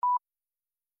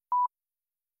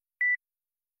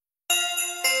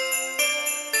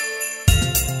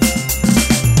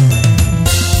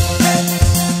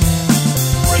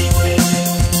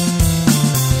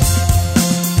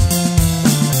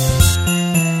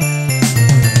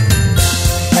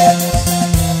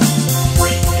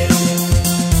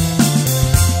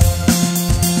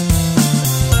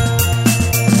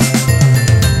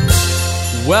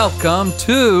welcome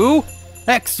to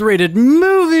X-rated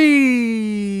movies!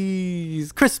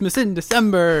 Christmas in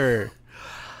December!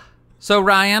 So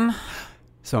Ryan,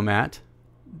 So Matt,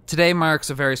 today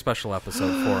marks a very special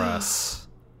episode for us.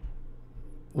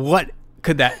 what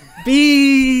could that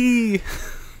be?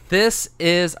 This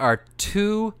is our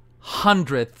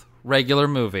 200th regular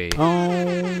movie.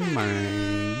 Oh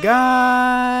my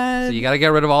god. So you gotta get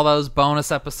rid of all those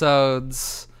bonus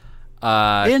episodes.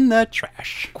 In the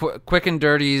trash. Quick and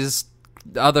Dirty's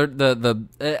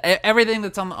everything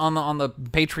that's on the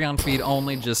Patreon feed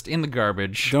only, just in the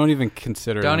garbage. Don't even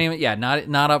consider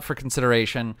Not up for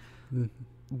consideration.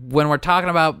 When we're talking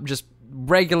about just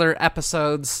regular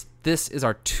episodes, this is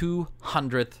our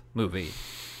 200th movie.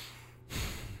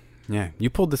 Yeah,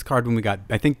 you pulled this card when we got,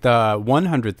 I think the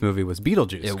 100th movie was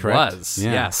Beetlejuice, It correct? was,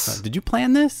 Yeah. yes. Did you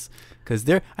plan this? Because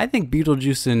I think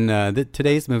Beetlejuice and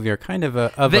today's movie are kind of a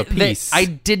piece. I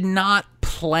did not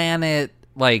plan it,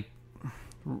 like,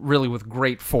 really with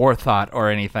great forethought or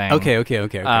anything. Okay.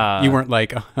 You weren't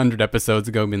like 100 episodes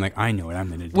ago being like, I know what I'm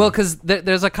going to do. Well, because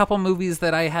there's a couple movies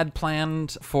that I had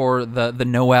planned for the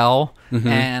Noel,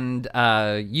 and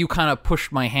you kind of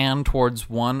pushed my hand towards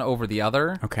one over the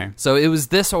other. Okay. So it was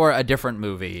this or a different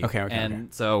movie. Okay.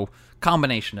 So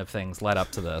combination of things led up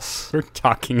to this. We're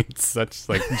talking in such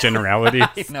like generalities.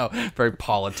 I know, very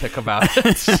politic about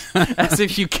it. As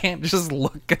if you can't just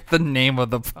look at the name of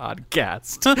the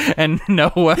podcast and know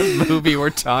what movie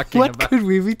we're talking What about. could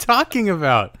we be talking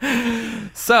about?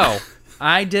 So,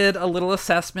 I did a little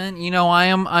assessment. You know,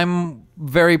 I'm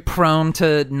very prone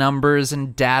to numbers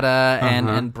and data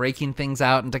and breaking things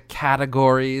out into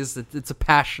categories. It's a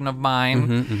passion of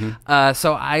mine.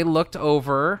 So I looked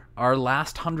over our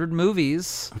last 100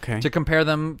 movies to compare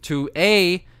them to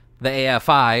the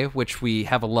AFI, which we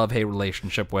have a love-hate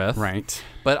relationship with. Right.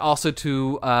 But also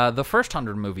to the first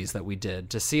 100 movies that we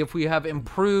did to see if we have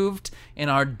improved in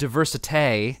our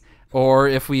diversité or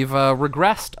if we've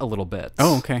regressed a little bit.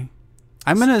 Oh, okay.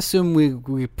 I'm going to assume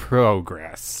we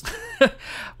progressed.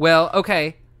 Well,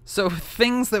 okay. So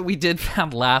things that we did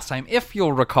found last time, if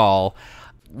you'll recall.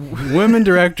 Women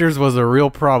directors was a real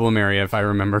problem area, if I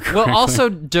remember correctly. Well, also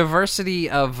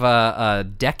diversity of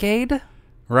decade.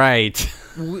 Right.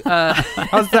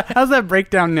 How's that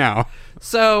breakdown now?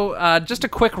 So just a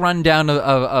quick rundown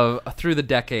of through the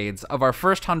decades of our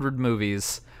first 100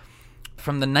 movies.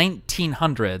 From the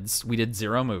 1900s, we did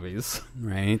 0 movies.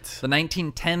 Right. The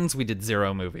 1910s, we did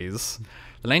 0 movies.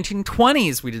 The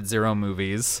 1920s, we did 0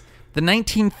 movies. The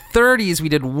 1930s, we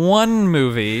did 1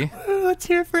 movie. Let's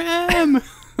hear for M.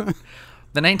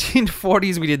 The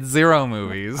 1940s, we did 0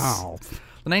 movies. Oh.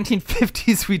 The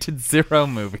 1950s, we did 0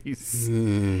 movies.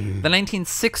 The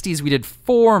 1960s, we did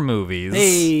 4 movies.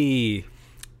 Hey.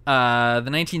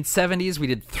 The 1970s, we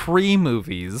did 3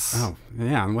 movies. Oh,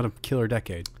 yeah, and what a killer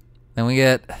decade. Then we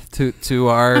get to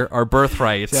our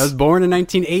birthright. See, I was born in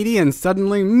 1980 and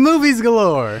suddenly movies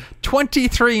galore.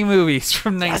 23 movies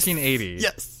from 1980.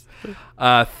 Yes.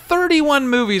 31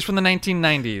 movies from the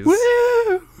 1990s.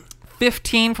 Woo!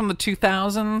 15 from the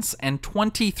 2000s and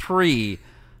 23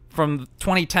 from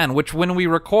 2010, which when we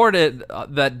recorded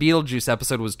that Beetlejuice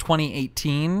episode was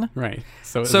 2018. Right.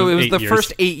 So it was the 8 years.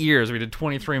 first 8 years we did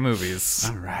 23 movies.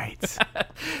 All right.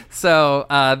 So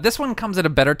this one comes at a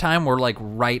better time. We're like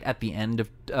right at the end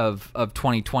of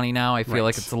 2020 now. I feel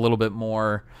like it's a little bit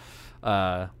more...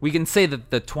 we can say that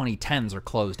the 2010s are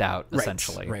closed out,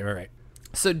 essentially. Right.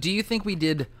 So do you think we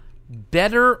did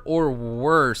better or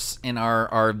worse in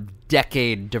our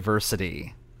decade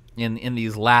diversity in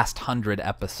these last 100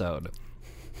 episode?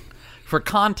 For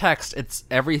context, it's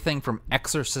everything from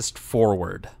Exorcist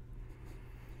forward.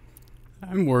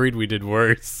 I'm worried we did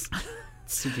worse,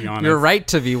 to be honest. You're right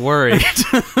to be worried.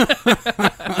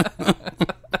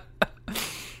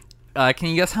 Can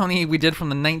you guess how many we did from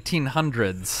the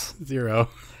 1900s? 0.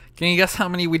 Can you guess how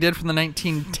many we did from the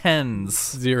 1910s?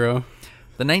 0.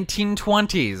 The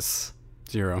 1920s?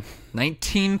 0.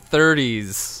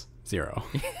 1930s? 0.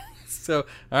 So, all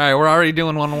right, we're already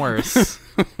doing one worse.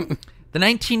 The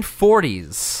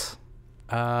 1940s.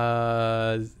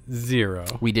 0.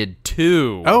 We did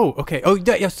 2. Oh, okay. Oh,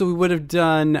 yeah. So we would have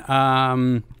done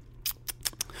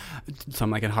Something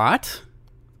Like It Hot.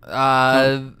 Is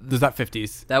that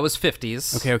 50s? That was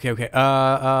 50s. Okay.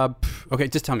 Okay.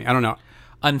 Just tell me. I don't know.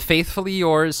 Unfaithfully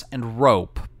Yours and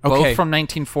Rope, both Okay. from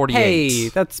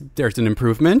 1948. Hey, there's an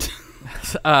improvement.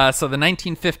 So the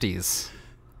 1950s.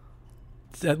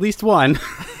 At least one.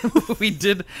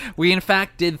 We in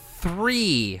fact did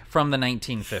 3 from the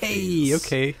 1950s. Hey,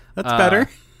 okay. That's better.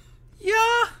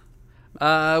 Yeah.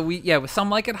 With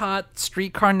Some Like It Hot,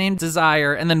 Streetcar Named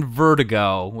Desire, and then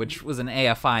Vertigo, which was an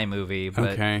AFI movie.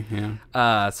 But, Okay,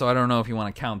 yeah. so I don't know if you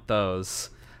want to count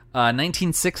those.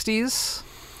 1960s.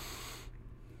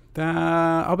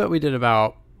 I'll bet we did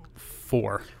about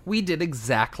 4. We did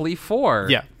exactly 4.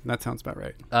 Yeah, that sounds about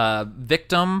right.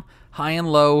 Victim, High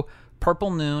and Low,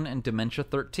 Purple Noon, and Dementia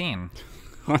 13.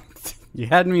 You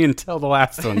had me until the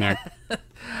last one there.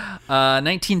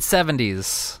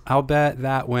 1970s. I'll bet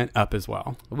that went up as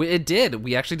well. It did.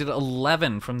 We actually did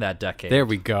 11 from that decade. There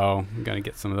we go. I'm going to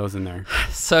get some of those in there.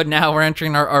 So now we're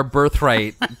entering our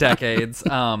birthright decades.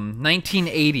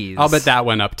 1980s. I'll bet that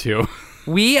went up too.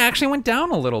 We actually went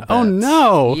down a little bit. Oh,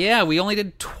 no. Yeah, we only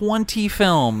did 20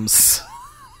 films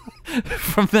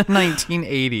from the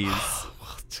 1980s.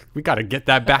 We got to get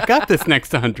that back up this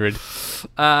next 100.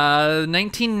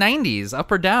 1990s,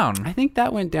 up or down? I think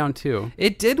that went down too.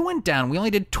 It did went down. We only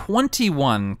did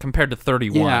 21 compared to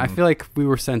 31. Yeah, I feel like we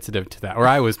were sensitive to that, or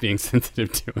I was being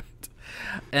sensitive to it.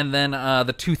 And then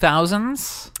the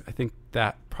 2000s? I think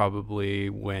that probably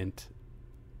went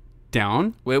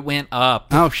down. It went up.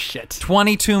 Oh, shit.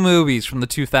 22 movies from the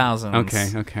 2000s.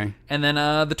 Okay. And then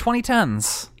the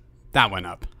 2010s? That went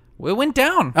up. It went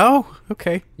down. Oh,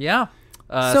 okay. Yeah.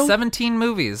 17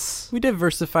 movies. We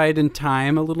diversified in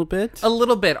time a little bit. A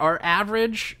little bit. Our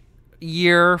average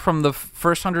year from the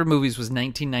first 100 movies was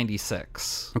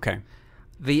 1996. Okay.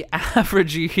 The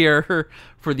average year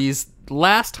for these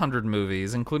last 100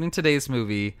 movies, including today's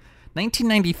movie,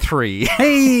 1993.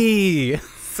 Hey!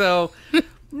 So,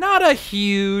 not a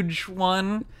huge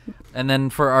one. And then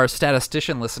for our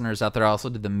statistician listeners out there, I also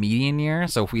did the median year.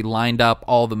 So if we lined up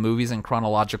all the movies in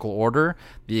chronological order,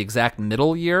 the exact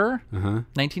middle year,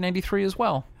 1993 as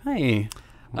well. Hey.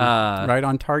 Right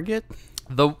on target?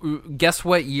 Guess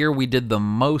what year we did the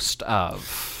most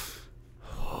of?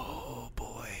 Oh,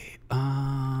 boy.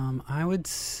 I would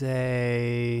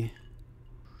say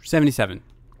 77.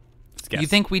 Let's guess. You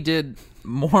think we did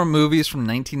more movies from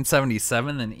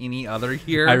 1977 than any other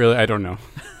year? I don't know.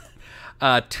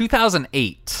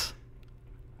 2008.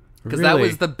 Because that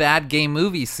was the bad gay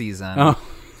movie season. Oh.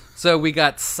 So we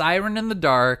got Siren in the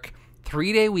Dark,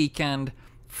 3 Day Weekend,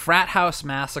 Frat House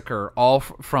Massacre, all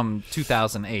from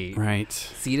 2008. Right.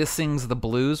 Sita Sings the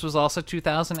Blues was also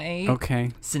 2008. Okay.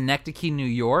 Synecdoche, New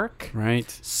York. Right.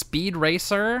 Speed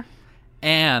Racer.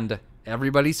 And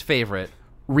everybody's favorite,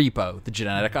 Repo, the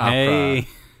Genetic Opera. Hey,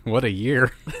 what a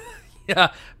year.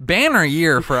 Yeah, banner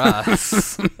year for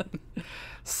us.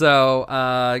 So,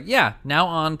 now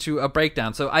on to a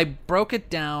breakdown. So I broke it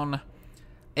down.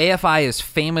 AFI is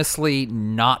famously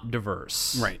not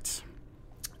diverse. Right.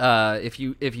 If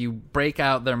you break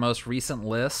out their most recent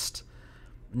list,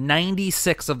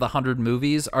 96 of the 100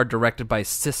 movies are directed by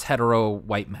cis hetero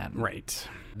white men. Right.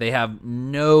 They have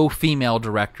no female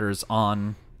directors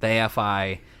on the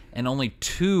AFI, and only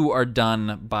 2 are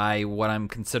done by what I'm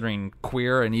considering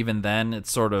queer, and even then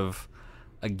it's sort of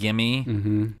a gimme.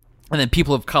 Mm-hmm. And then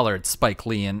people of color, it's Spike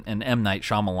Lee and M. Night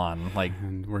Shyamalan. Like,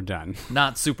 And we're done.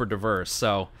 Not super diverse.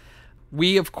 So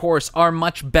we, of course, are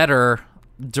much better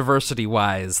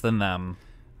diversity-wise than them.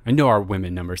 I know our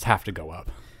women numbers have to go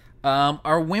up.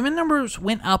 Our women numbers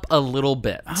went up a little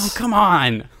bit. Oh, come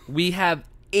on. We have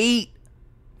 8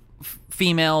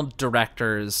 female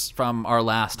directors from our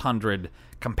last 100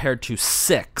 compared to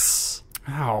 6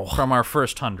 Ow. from our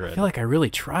first 100. I feel like I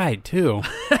really tried, too.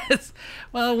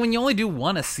 Well, when you only do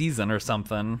one a season or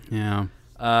something. Yeah.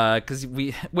 Because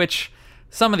which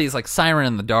some of these, like Siren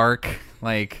in the Dark,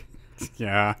 like...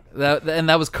 Yeah.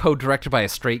 That was co-directed by a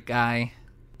straight guy.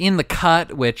 In the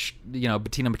Cut, which,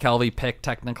 Bettina McKelvey picked,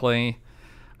 technically.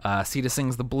 Sita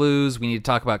Sings the Blues. We need to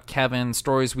talk about Kevin.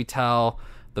 Stories We Tell.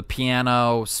 The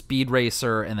Piano. Speed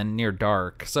Racer. And then Near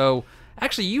Dark. So,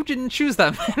 actually, you didn't choose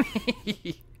that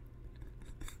many.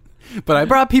 But I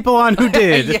brought people on who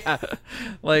did. Yeah.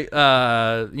 Like,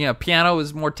 Piano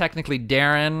was more technically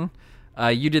Darren.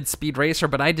 You did Speed Racer,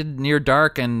 but I did Near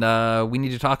Dark, and we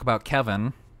need to talk about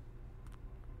Kevin.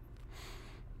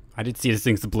 I did Sita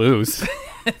Sings the Blues.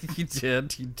 You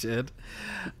did.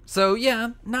 So,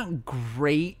 yeah, not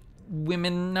great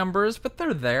women numbers, but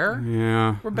they're there.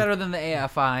 Yeah. We're better than the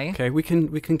AFI. Okay, we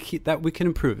can keep that. We can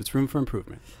improve. It's room for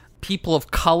improvement. People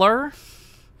of color.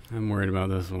 I'm worried about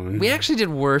this one. We actually did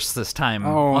worse this time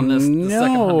Oh, on this the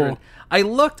second no. 100. I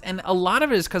looked, and a lot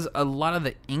of it is because a lot of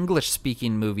the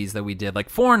English-speaking movies that we did, like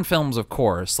foreign films, of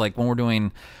course, like when we're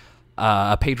doing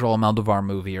a Pedro Almodovar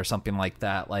movie or something like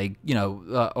that, like,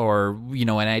 when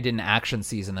I did an action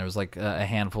season, there was like a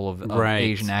handful of Right.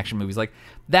 Asian action movies. Like,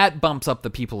 that bumps up the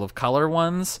people of color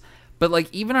ones. But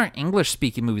like even our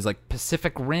English-speaking movies, like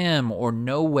Pacific Rim or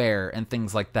Nowhere and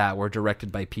things like that, were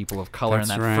directed by people of color in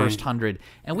that first 100,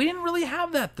 and we didn't really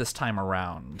have that this time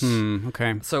around.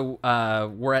 Okay. So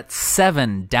we're at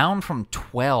 7, down from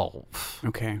 12.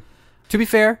 Okay. To be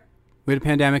fair, we had a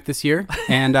pandemic this year,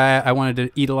 and I wanted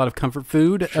to eat a lot of comfort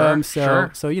food.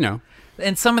 Sure. So you know.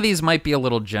 And some of these might be a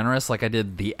little generous, like I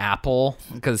did The Apple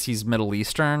because he's Middle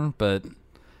Eastern, but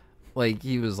like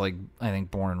he was like I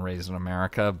think born and raised in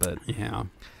America. But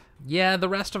yeah, the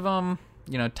rest of them,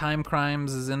 you know, Time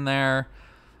Crimes is in there,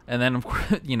 and then of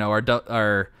course, you know,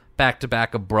 our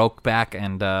back-to-back of Brokeback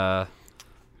and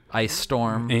Ice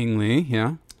Storm. Ang Lee,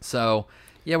 yeah. So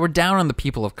yeah, we're down on the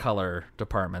people of color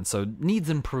department, so needs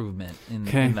improvement in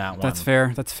that one. That's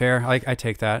fair. That's fair. I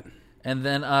take that. And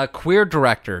then queer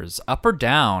directors, up or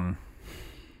down?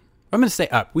 I'm going to say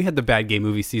up. We had the Bad Gay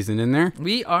Movie season in there.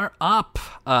 We are up.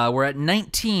 We're at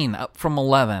 19, up from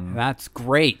 11. That's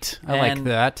great. I like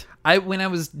that. When I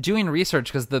was doing research,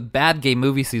 because the Bad Gay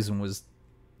Movie season was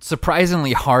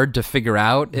surprisingly hard to figure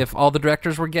out if all the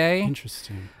directors were gay.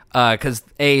 Interesting. Because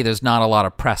A, there's not a lot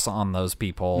of press on those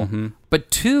people. Mm-hmm. But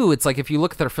 2, it's like if you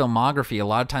look at their filmography, a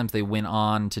lot of times they went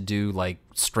on to do like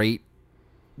straight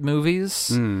movies.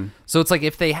 So it's like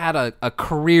if they had a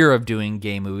career of doing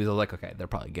gay movies, I was like, okay, they're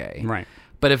probably gay. Right.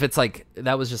 But if it's like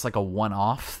that was just like a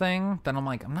one-off thing, then I'm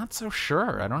like, I'm not so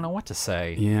sure. I don't know what to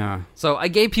say. Yeah. So I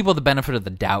gave people the benefit of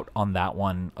the doubt on that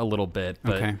one a little bit.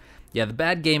 But yeah, the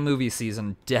Bad Gay Movie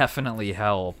season definitely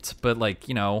helped. But like,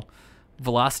 you know,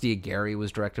 Velocity of Gary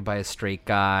was directed by a straight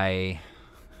guy.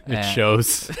 It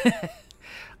shows.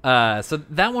 So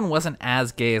that one wasn't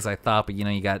as gay as I thought, but you know,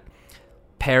 you got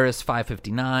Paris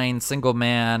 559, Single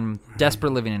Man,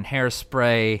 Desperate Living in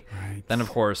Hairspray. Right. Then, of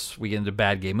course, we get into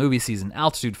Bad Gay Movie season,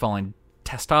 Altitude Falling,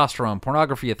 Testosterone,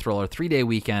 Pornography, A Thriller, 3-Day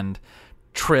Weekend,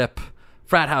 Trip,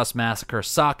 Frat House Massacre,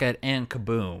 Socket, and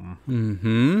Kaboom.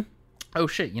 Mm-hmm. Oh,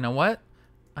 shit, you know what?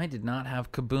 I did not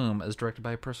have Kaboom as directed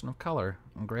by a person of color.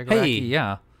 And Greg Araki,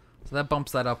 yeah. So that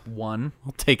bumps that up 1.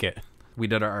 I'll take it. We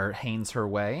did our Haynes Her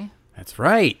Way. That's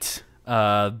right.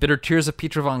 Bitter Tears of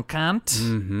Peter von Kant.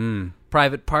 Mm-hmm.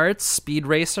 Private Parts, Speed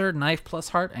Racer, Knife Plus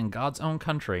Heart, and God's Own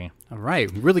Country. All right.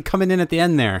 Really coming in at the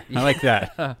end there. I like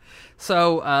that.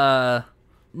 So,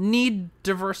 need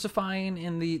diversifying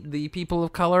in the people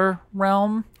of color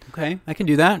realm. Okay, I can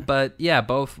do that. But yeah,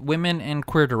 both women and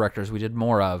queer directors we did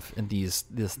more of in the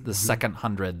second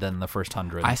 100 than the first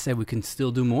 100. I said we can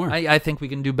still do more. I think we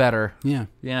can do better. Yeah.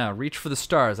 Yeah, reach for the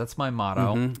stars. That's my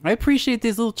motto. Mm-hmm. I appreciate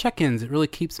these little check-ins. It really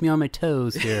keeps me on my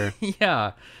toes here.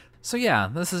 Yeah. So yeah,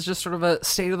 this is just sort of a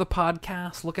state of the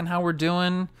podcast, looking how we're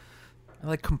doing. I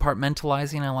like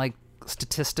compartmentalizing. I like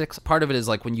statistics. Part of it is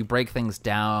like when you break things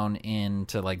down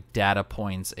into like data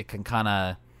points, it can kind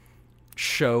of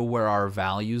show where our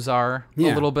values are a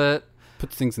little bit.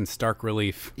 Puts things in stark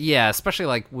relief. Yeah, especially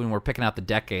like when we're picking out the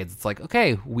decades. It's like,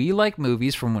 okay, we like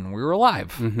movies from when we were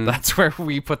alive. Mm-hmm. That's where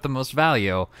we put the most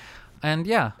value. And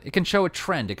yeah, it can show a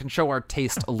trend. It can show our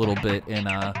taste a little bit in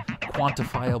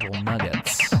quantifiable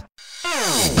nuggets.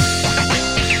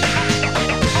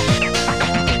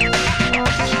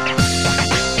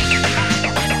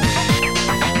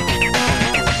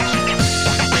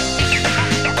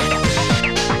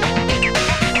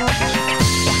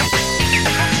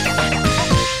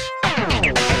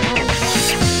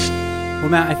 Well,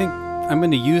 Matt, I think I'm going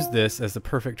to use this as the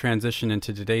perfect transition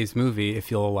into today's movie,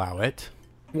 if you'll allow it.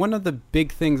 One of the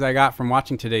big things I got from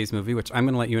watching today's movie, which I'm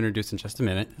going to let you introduce in just a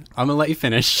minute, I'm going to let you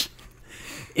finish,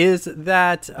 is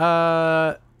that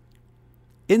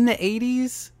in the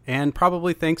 80s, and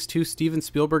probably thanks to Steven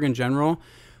Spielberg in general,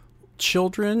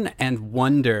 children and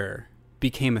wonder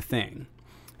became a thing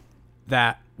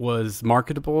that was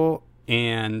marketable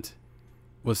and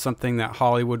was something that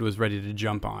Hollywood was ready to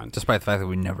jump on. Despite the fact that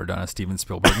we've never done a Steven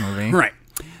Spielberg movie. Right.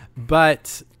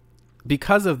 But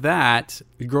because of that,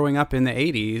 growing up in the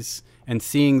 80s and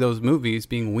seeing those movies,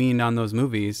 being weaned on those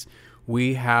movies,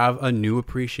 we have a new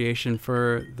appreciation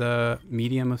for the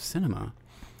medium of cinema.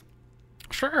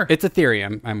 Sure. It's a theory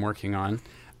I'm working on.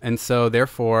 And so,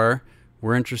 therefore,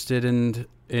 we're interested in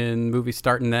movies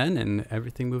starting then and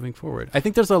everything moving forward. I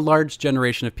think there's a large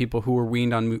generation of people who were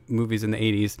weaned on movies in the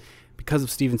 80s because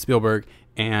of Steven Spielberg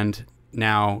and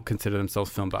now consider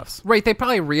themselves film buffs. Right. They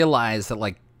probably realize that,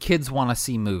 like, kids want to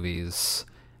see movies.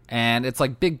 And it's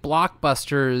like big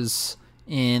blockbusters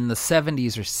in the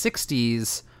 70s or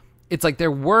 60s. It's like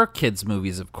there were kids'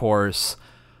 movies, of course.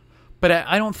 But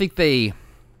I don't think they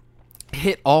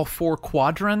hit all 4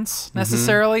 quadrants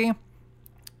necessarily. Mm-hmm.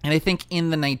 And I think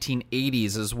in the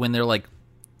 1980s is when they're like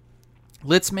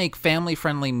let's make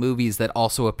family-friendly movies that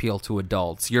also appeal to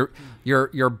adults.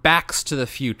 Your Backs to the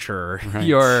Future, Right.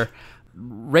 your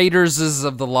Raiders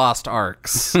of the Lost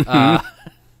Arks,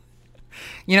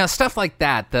 stuff like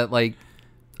that. That like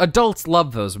adults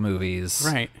love those movies,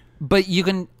 Right. But you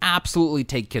can absolutely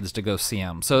take kids to go see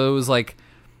them. So it was like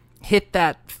hit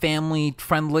that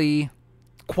family-friendly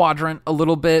quadrant a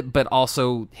little bit, but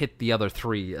also hit the other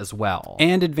three as well.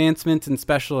 And advancements in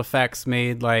special effects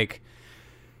made like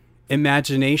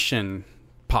imagination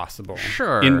possible,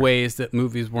 Sure, in ways that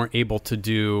movies weren't able to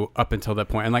do up until that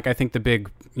point. And like I think the big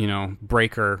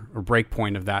breaker or break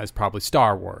point of that is probably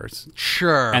Star Wars.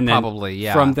 Sure, And then probably,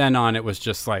 yeah. from then on it was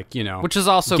just like which is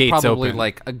also gates probably open.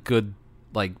 like a good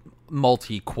like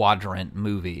multi-quadrant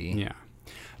movie. Yeah.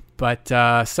 But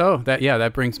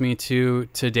that brings me to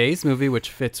today's movie,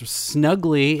 which fits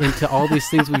snugly into all these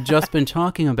things we've just been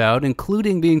talking about,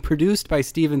 including being produced by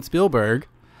Steven Spielberg.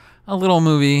 A little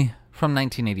movie from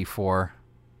 1984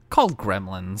 called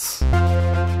Gremlins.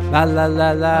 La la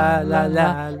la la la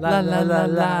la la la la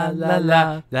la la la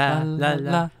la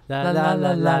la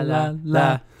la la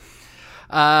la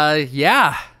la.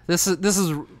 Yeah, this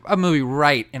is a movie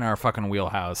right in our fucking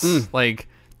wheelhouse. Like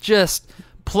just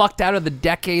plucked out of the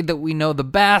decade that we know the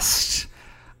best.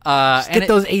 Get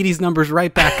those 80s numbers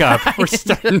right back up. We're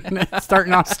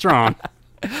starting off strong.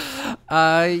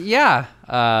 Yeah.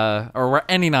 Or we're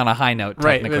ending on a high note,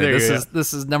 technically. Right,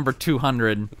 this is number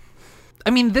 200. I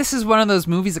mean, this is one of those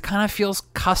movies that kind of feels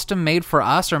custom made for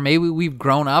us, or maybe we've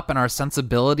grown up and our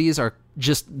sensibilities are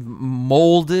just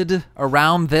molded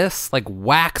around this, like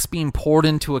wax being poured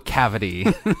into a cavity.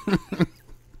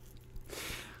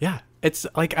 Yeah. It's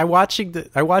like I watch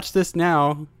this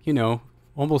now,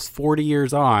 almost 40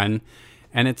 years on,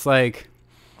 and it's like,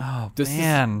 Oh,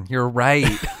 man, you're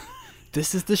right.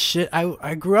 this is the shit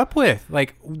I grew up with.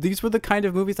 Like, these were the kind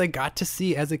of movies I got to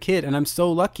see as a kid, and I'm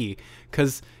so lucky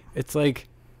because it's like,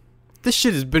 this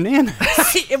shit is bananas.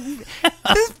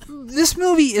 This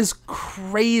movie is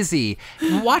crazy.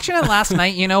 Watching it last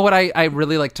night, you know what I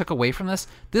really like took away from this?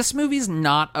 This movie's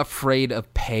not afraid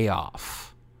of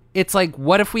payoff. It's like,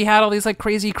 what if we had all these like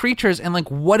crazy creatures, and like,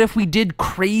 what if we did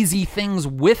crazy things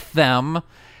with them?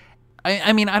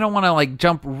 I mean, I don't want to like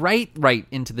jump right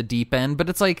into the deep end, but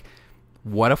it's like,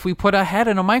 what if we put a head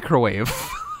in a microwave?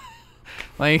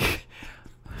 Like,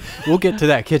 We'll get to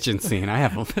that kitchen scene. I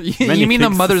have you mean the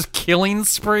mother's killing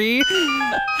spree?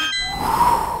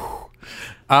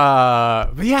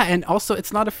 But yeah, and also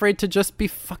it's not afraid to just be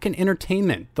fucking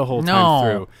entertainment the whole time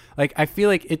through. Like, I feel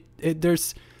like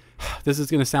there's this is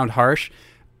going to sound harsh.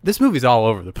 This movie's all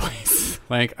over the place.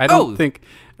 Like, I think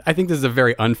this is a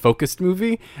very unfocused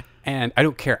movie, and I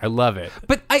don't care. I love it.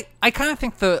 But I kind of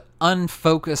think the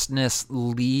unfocusedness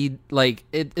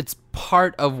it's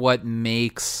part of what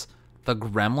makes the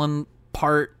gremlin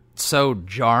part so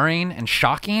jarring and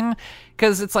shocking,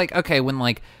 because it's like, okay, when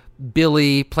like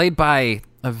Billy, played by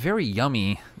a very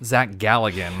yummy Zach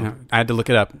Galligan. I had to look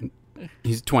it up.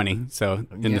 He's 20, so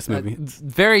in this movie.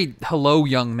 Very hello,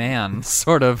 young man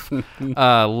sort of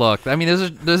look. I mean, there's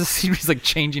a scene where he's like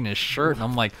changing his shirt, and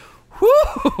I'm like, whoo!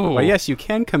 Well, yes, you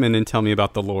can come in and tell me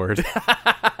about the Lord.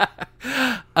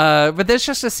 But there's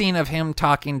just a scene of him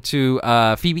talking to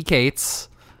Phoebe Cates.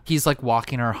 He's like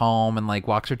walking her home and like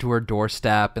walks her to her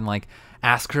doorstep and like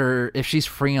asks her if she's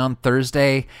free on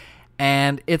Thursday.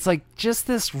 And it's like just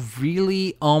this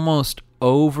really almost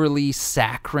overly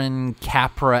saccharine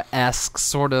Capra-esque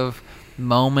sort of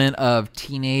moment of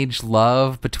teenage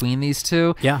love between these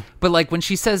two. Yeah. But like when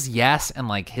she says yes and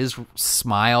like his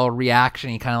smile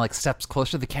reaction, he kind of like steps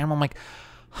closer to the camera. I'm like,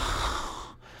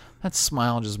 that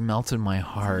smile just melted my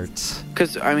heart.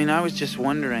 Because, I mean, I was just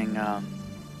wondering,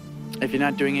 if you're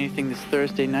not doing anything this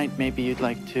Thursday night, maybe you'd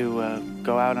like to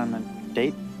go out on a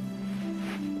date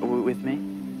with me?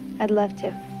 I'd love to.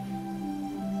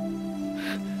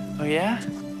 Oh, yeah?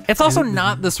 It's also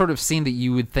not the sort of scene that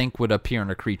you would think would appear in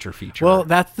a creature feature. Well,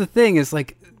 that's the thing is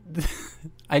like,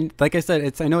 like I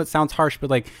said, I know it sounds harsh,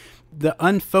 but like the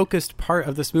unfocused part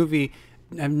of this movie,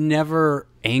 I'm never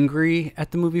angry at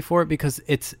the movie for it because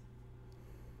it's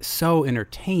so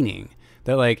entertaining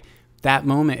that like that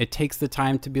moment, it takes the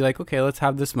time to be like, okay, let's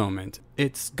have this moment.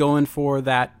 It's going for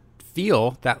that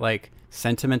feel, that like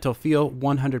sentimental feel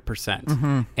 100%.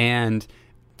 Mm-hmm. And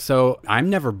so I'm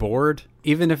never bored,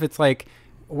 even if it's like,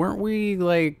 weren't we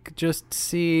like just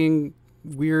seeing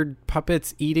weird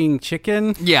puppets eating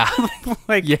chicken? Yeah.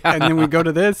 Like, yeah. And then we go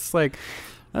to this, like,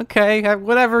 okay,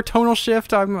 whatever, tonal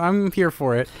shift, I'm here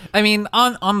for it. I mean,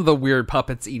 on the weird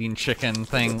puppets eating chicken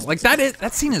thing, like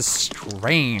that scene is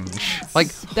strange. Like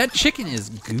that chicken is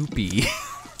goopy.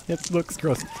 It looks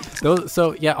gross.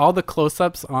 So yeah, all the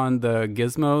close-ups on the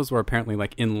gizmos were apparently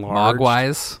like enlarged.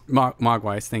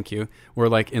 Mogwais, thank you. Were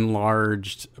like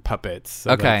enlarged puppets.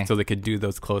 So Okay. so they could do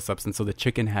those close-ups, and so the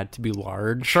chicken had to be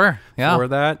large. Sure, yeah. For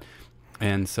that,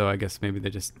 and so I guess maybe they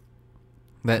just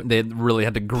They really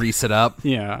had to grease it up.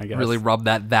 yeah, I guess Really rub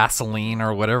that Vaseline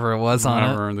or whatever it was on it.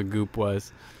 whatever the goop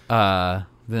was. The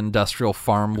industrial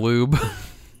farm lube.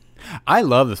 I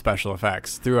love the special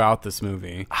effects throughout this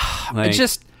movie. It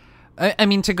just, I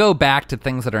mean, to go back to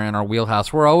things that are in our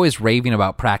wheelhouse, we're always raving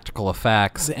about practical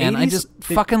effects, and I 80s, just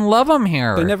fucking love them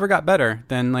here. They never got better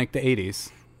than like the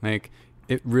 80s. Like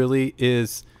it really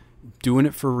is doing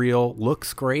it for real,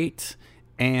 looks great,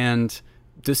 and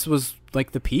this was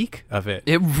like the peak of it.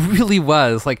 It really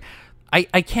was. Like,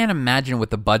 I can't imagine what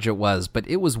the budget was, but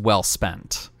it was well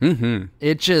spent. Mm-hmm.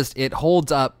 It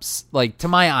holds up, like, to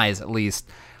my eyes at least.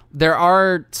 There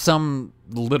are some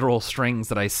literal strings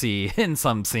that I see in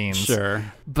some scenes. Sure.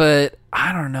 But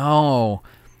I don't know.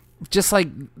 Just like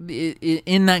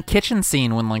in that kitchen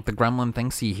scene when like the gremlin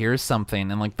thinks he hears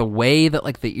something, and like the way that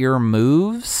like the ear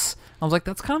moves, I was like,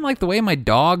 that's kind of like the way my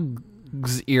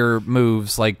dog's ear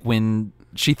moves, like when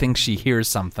she thinks she hears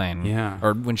something. Yeah.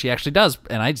 Or when she actually does,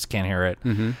 and I just can't hear it.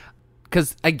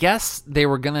 Because I guess they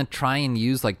were going to try and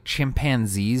use like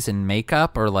chimpanzees in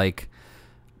makeup, or like,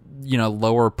 you know,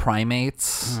 lower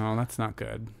primates. Oh, that's not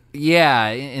good. Yeah,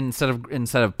 instead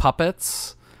of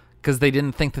puppets, because they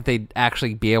didn't think that they'd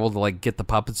actually be able to like get the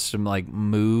puppets to like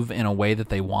move in a way that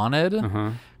they wanted.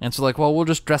 And so like, well, we'll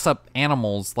just dress up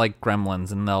animals like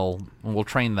gremlins, and we'll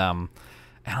train them.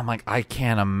 And I'm like, I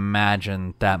can't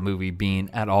imagine that movie being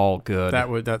at all good.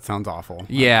 That sounds awful.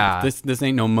 Yeah. This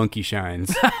ain't no Monkey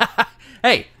Shines.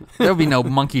 Hey, there'll be no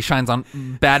monkey shines on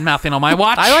bad mouthing on my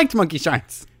watch. I liked Monkey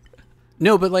Shines.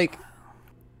 No, but like,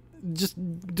 just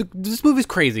this movie's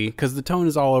crazy because the tone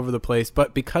is all over the place.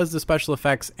 But because the special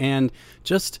effects and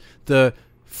just the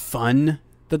fun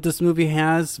that this movie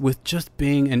has with just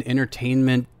being an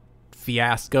entertainment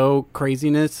fiasco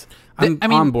craziness, I'm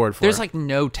on board for there's it. like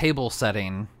no table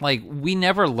setting. Like, we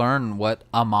never learn what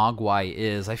a mogwai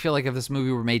is. I feel like if this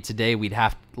movie were made today, we'd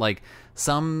have like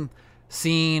some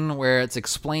scene where it's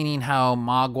explaining how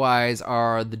mogwais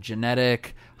are the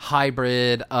genetic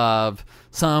hybrid of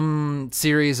some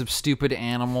series of stupid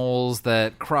animals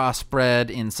that crossbred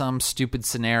in some stupid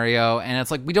scenario, and it's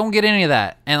like we don't get any of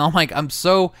that. And I'm like, I'm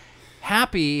so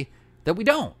happy that we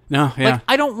don't. No, yeah. Like,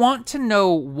 I don't want to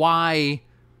know why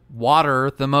water,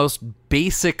 the most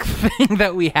basic thing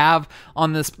that we have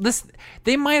on this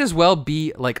they might as well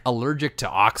be like allergic to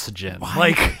oxygen. Why?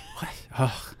 Like, what?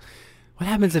 Ugh. What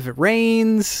happens if it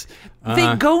rains?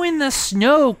 They go in the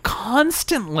snow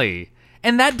constantly,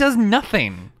 and that does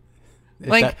nothing.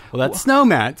 Like, that's snow,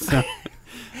 Matt. So,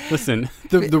 listen,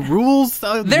 the rules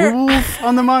on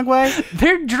the Mogwai.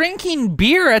 They're drinking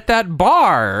beer at that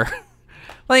bar.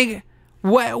 Like,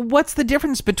 what's the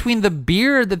difference between the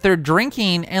beer that they're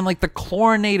drinking and like the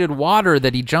chlorinated water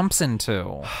that he jumps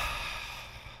into?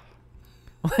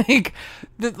 Like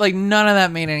none of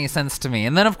that made any sense to me.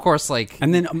 And then, of course, like...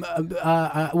 And then,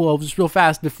 well, just real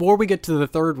fast, before we get to the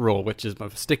third rule, which is a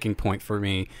sticking point for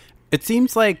me, it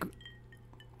seems like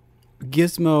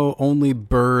Gizmo only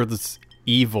births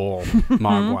evil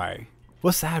Mogwai.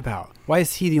 What's that about? Why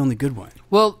is he the only good one?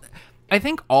 Well, I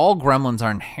think all gremlins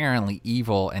are inherently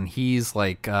evil, and he's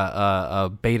like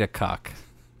a beta cuck.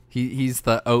 He's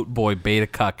the oat boy beta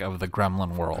cuck of the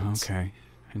gremlin world. Okay.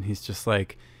 And he's just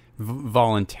like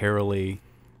voluntarily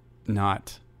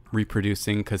not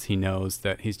reproducing because he knows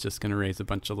that he's just going to raise a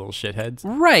bunch of little shitheads.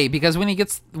 Right, because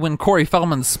when Corey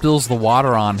Feldman spills the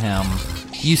water on him,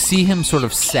 you see him sort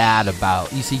of sad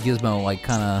about... You see Gizmo like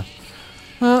kind of...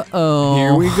 Uh-oh.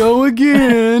 Here we go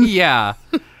again. Yeah.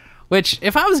 Which,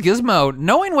 if I was Gizmo,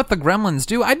 knowing what the gremlins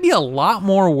do, I'd be a lot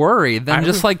more worried than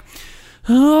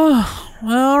oh,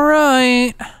 all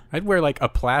right. I'd wear like a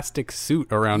plastic suit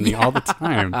around me all the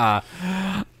time.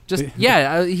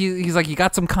 He's like, you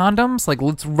got some condoms? Like,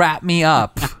 let's wrap me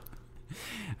up.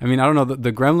 I mean, I don't know.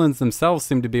 The gremlins themselves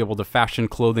seem to be able to fashion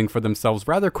clothing for themselves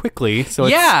rather quickly. So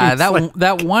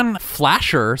that one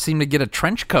flasher seemed to get a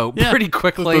trench coat pretty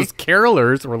quickly. Those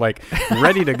carolers were like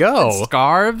ready to go.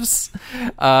 Scarves,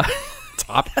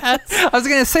 top hats. I was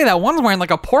gonna say that one's wearing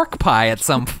like a pork pie at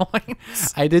some point.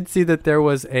 I did see that there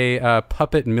was a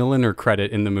puppet milliner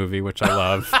credit in the movie, which I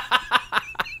love.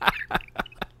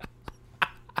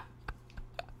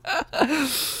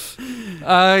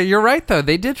 You're right, though.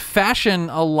 They did fashion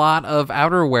a lot of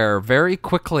outerwear very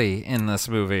quickly in this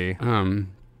movie.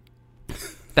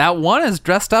 That one is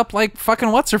dressed up like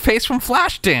fucking what's-her-face from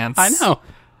Flashdance. I know.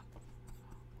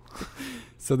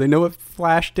 So they know what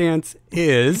Flashdance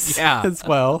is as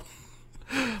well.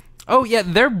 Oh, yeah,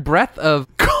 their breadth of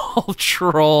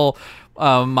cultural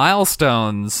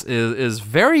milestones is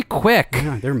very quick.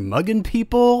 Yeah, they're mugging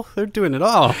people. They're doing it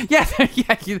all. Yeah,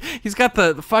 he's got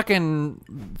the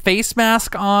fucking face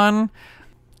mask on.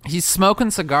 He's smoking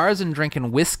cigars and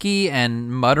drinking whiskey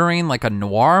and muttering like a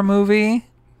noir movie.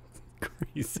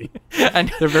 Crazy.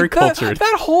 And they're very cultured.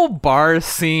 That whole bar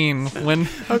scene when...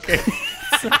 Okay.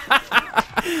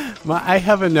 I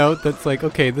have a note that's like,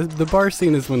 okay, the bar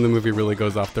scene is when the movie really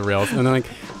goes off the rails. And then like,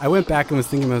 I went back and was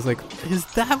thinking, I was like, is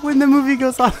that when the movie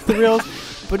goes off the rails?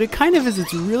 But it kind of is.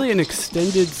 It's really an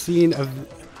extended scene of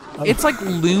it's like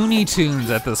Looney Tunes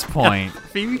at this point.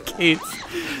 Phoebe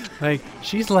Cates, like,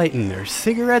 she's lighting their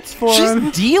cigarettes for she's him.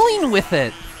 She's dealing with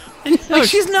it. Like,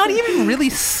 she's not even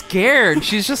really scared.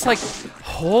 She's just like,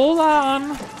 hold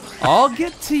on, I'll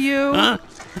get to you.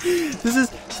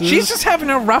 She's just having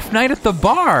a rough night at the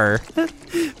bar.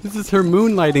 This is her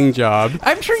moonlighting job.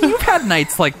 I'm sure you've had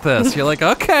nights like this. You're like,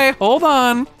 okay, hold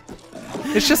on.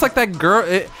 It's just like that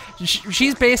girl.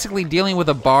 She's basically dealing with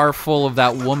a bar full of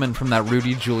that woman from that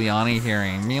Rudy Giuliani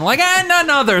hearing. Being like, and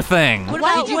another thing. What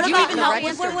about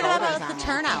the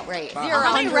turnout rate?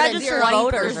 How many registered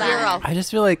voters? 0. I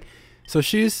just feel like,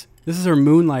 this is her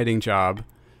moonlighting job.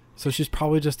 So she's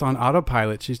probably just on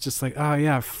autopilot. She's just like, oh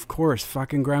yeah, of course,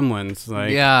 fucking Gremlins.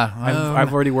 Like, yeah,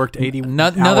 I've already worked 80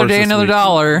 another day, another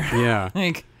dollar. Yeah,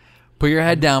 like, put your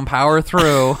head down, power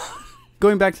through.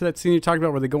 Going back to that scene you talked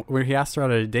about where he asked her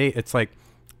out at a date, it's like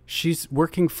she's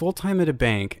working full time at a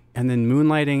bank and then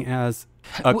moonlighting as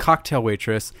a cocktail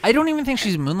waitress. I don't even think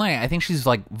she's moonlighting. I think she's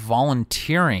like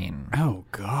volunteering. Oh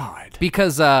God!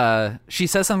 Because she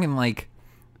says something like,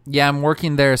 yeah, I'm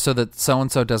working there so that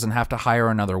so-and-so doesn't have to hire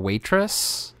another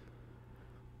waitress.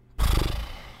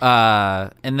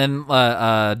 And then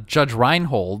Judge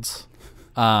Reinhold,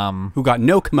 who got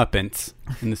no comeuppance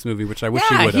in this movie, which I wish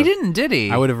he would have. He didn't, did he?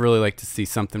 I would have really liked to see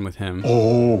something with him.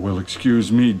 Oh, well,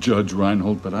 excuse me, Judge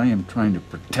Reinhold, but I am trying to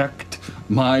protect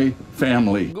my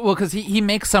family. Well, because he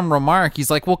makes some remark.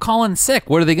 He's like, well, Colin's sick.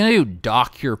 What are they going to do,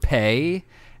 dock your pay?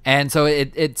 And so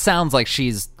it sounds like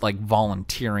she's like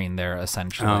volunteering there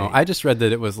essentially. Oh, I just read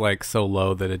that it was like so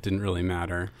low that it didn't really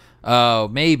matter. Oh,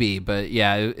 maybe, but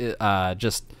yeah,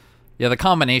 the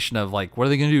combination of like, what are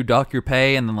they going to do, dock your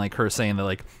pay, and then like her saying that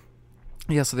like,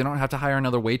 yeah, so they don't have to hire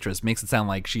another waitress, makes it sound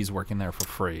like she's working there for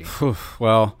free.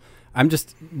 Well, I'm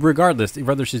just, regardless,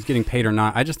 whether she's getting paid or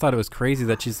not, I just thought it was crazy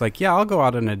that she's like, yeah, I'll go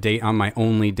out on a date on my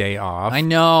only day off. I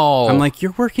know. I'm like,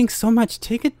 you're working so much.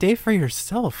 Take a day for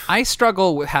yourself. I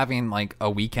struggle with having like a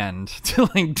weekend to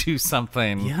like do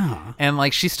something. Yeah. And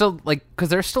like she's still like, because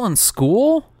they're still in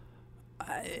school.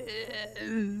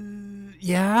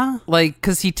 Yeah. Like,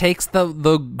 because he takes the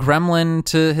gremlin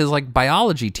to his like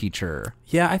biology teacher.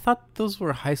 Yeah, I thought those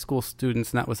were high school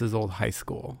students and that was his old high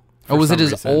school. Oh, was it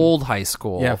his old high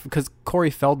school? Yeah, because Corey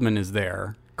Feldman is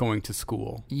there going to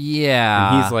school.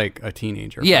 Yeah. And he's like a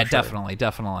teenager. Yeah, for sure.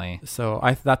 definitely. So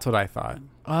that's what I thought.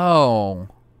 Oh.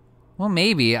 Well,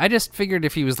 maybe. I just figured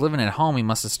if he was living at home, he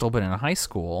must have still been in high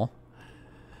school.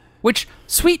 Which,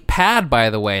 sweet pad, by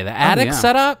the way. The attic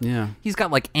setup. Yeah. He's got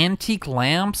like antique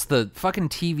lamps. The fucking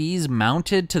TV's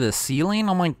mounted to the ceiling.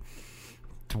 I'm like,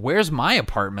 where's my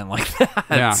apartment like that?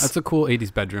 Yeah, that's a cool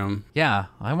 80s bedroom. Yeah,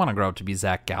 I want to grow up to be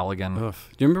Zach Galligan. Oof.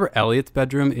 Do you remember Elliot's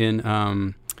bedroom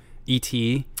in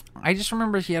E.T.? I just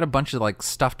remember he had a bunch of like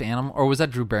stuffed animals. Or was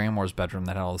that Drew Barrymore's bedroom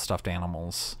that had all the stuffed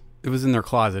animals? It was in their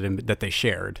closet that they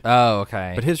shared. Oh,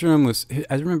 okay. But his room was,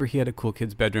 I remember he had a cool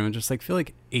kid's bedroom. And just like, feel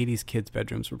like 80s kids'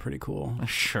 bedrooms were pretty cool.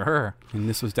 Sure. And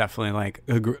this was definitely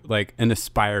like an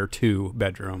Aspire 2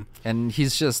 bedroom. And he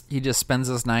just spends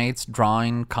his nights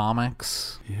drawing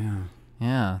comics. Yeah.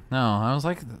 Yeah. No, I was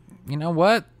like, you know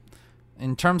what?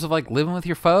 In terms of like living with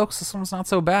your folks, this one's not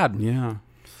so bad. Yeah.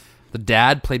 The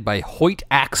dad, played by Hoyt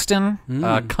Axton,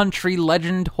 country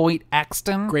legend Hoyt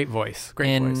Axton. Great voice.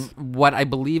 In what I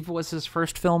believe was his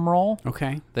first film role.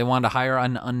 Okay. They wanted to hire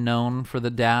an unknown for the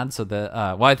dad, so that,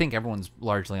 well, I think everyone's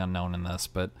largely unknown in this,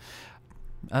 but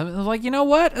I was like, you know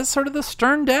what? As sort of the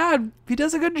stern dad, he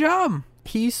does a good job.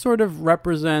 He sort of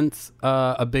represents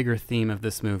a bigger theme of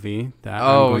this movie that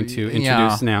I'm going to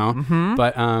introduce now. Mm-hmm.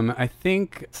 But I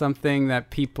think something that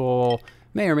people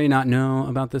may or may not know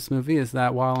about this movie is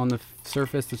that while on the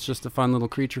surface it's just a fun little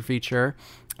creature feature,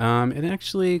 it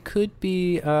actually could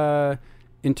be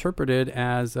interpreted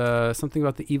as something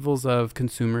about the evils of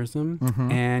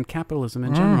consumerism and capitalism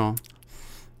in general.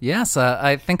 Yes,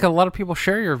 I think a lot of people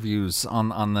share your views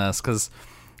on this, because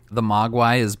the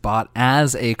Mogwai is bought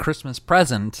as a Christmas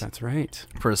present. That's right.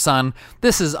 For his son.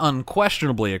 This is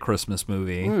unquestionably a Christmas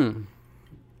movie.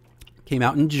 Came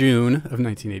out in June of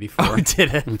 1984. Oh,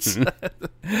 did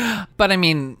it? But I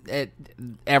mean,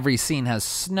 every scene has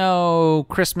snow,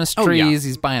 Christmas trees. Oh, yeah.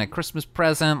 He's buying a Christmas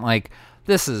present. Like,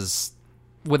 this is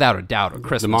without a doubt a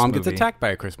Christmas The mom movie. gets attacked by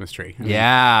a Christmas tree. I mean,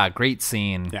 Yeah, great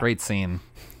scene. Yeah. Great scene.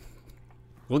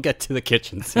 we'll get to the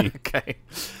kitchen scene. Okay.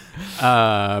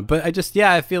 But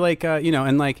I feel like,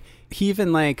 and like, he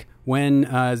even like, when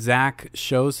Zach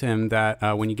shows him that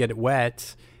when you get it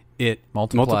wet, it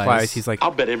multiplies. He's like,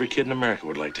 I'll bet every kid in America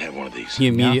would like to have one of these. he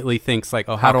immediately thinks like,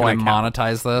 oh, How do can I count?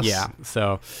 monetize this? Yeah.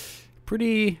 So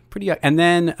pretty. And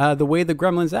then the way the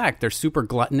gremlins act, they're super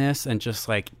gluttonous and just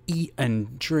like eat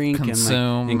and drink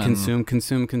Consume and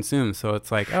consume. So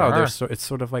it's like, Sure. it's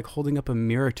sort of like holding up a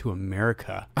mirror to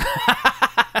America.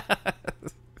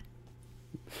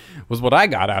 Was what I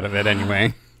got out of it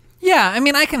anyway. Yeah, I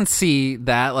mean, I can see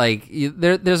that. Like,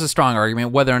 there's a strong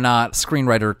argument whether or not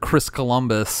screenwriter Chris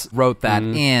Columbus wrote that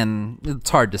in. It's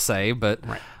hard to say, but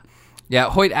yeah,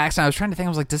 Hoyt Axton. I was trying to think. I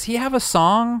was like, does he have a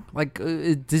song? Like,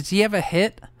 did he have a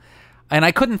hit? And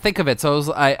I couldn't think of it,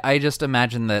 so I just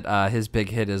imagined that his big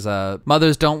hit is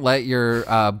 "Mothers Don't Let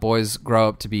Your Boys Grow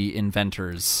Up to Be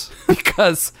Inventors,"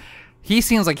 because he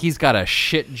seems like he's got a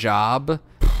shit job,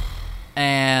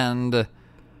 and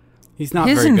He's not.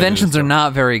 his very good at inventions are job.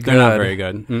 not very good. They're not very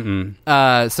good.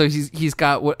 Mm-mm. So he's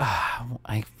got what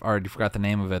I already forgot the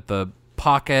name of it. The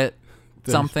pocket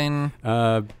something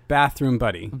Bathroom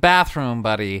buddy. bathroom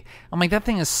buddy. I'm like, that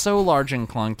thing is so large and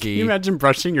clunky. Can you imagine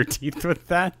brushing your teeth with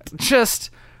that?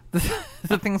 Just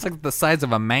the thing's like the size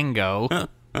of a mango,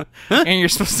 and you're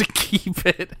supposed to keep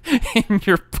it in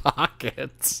your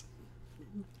pockets.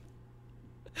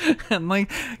 And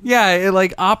like, yeah, it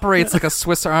like operates like a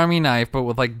Swiss Army knife, but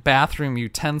with like bathroom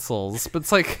utensils. But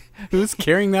it's like, Who's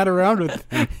carrying that around with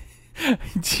them?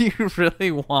 do you really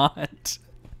want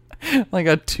like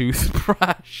a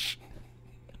toothbrush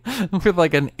with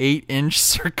like an 8-inch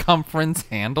circumference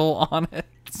handle on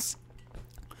it?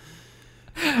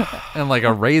 And like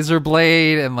a razor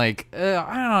blade and like, I don't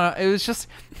know. It was just,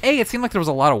 it seemed like there was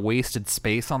a lot of wasted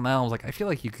space on that. I was like, I feel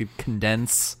like you could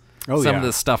condense some of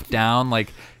this stuff down.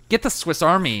 Like, get the Swiss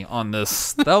Army on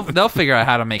this. They'll figure out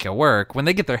how to make it work. When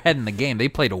they get their head in the game, they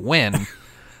play to win.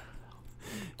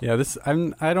 Yeah,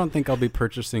 I don't think I'll be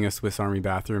purchasing a Swiss Army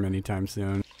bathroom anytime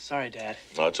soon. Sorry, Dad.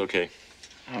 No, it's okay.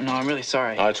 Oh, no, I'm really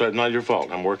sorry. It's not your fault.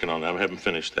 I'm working on that. I haven't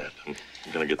finished that. I'm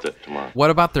going to get that tomorrow.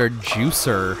 What about their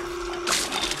juicer?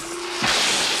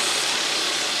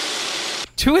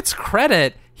 To its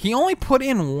credit, he only put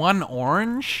in 1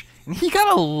 orange, and he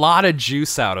got a lot of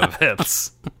juice out of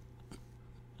it.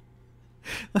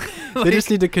 They just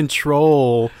need to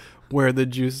control where the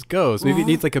juice goes. Maybe it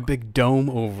needs like a big dome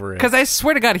over it. Because I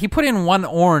swear to God, he put in 1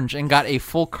 orange and got a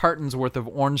full carton's worth of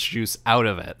orange juice out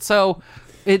of it. So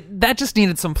that just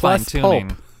needed some fine Plus tuning.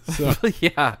 pulp. So.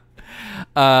 Yeah.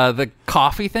 The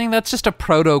coffee thing, that's just a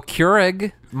proto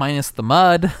Keurig minus the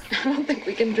mud. I don't think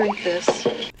we can drink this.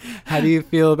 How do you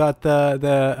feel about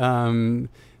the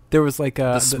there was like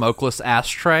The smokeless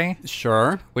ashtray,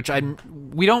 sure. which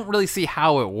we don't really see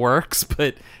how it works,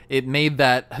 but it made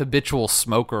that habitual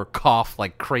smoker cough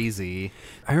like crazy.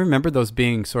 I remember those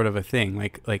being sort of a thing,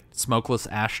 like Smokeless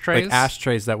ashtrays? like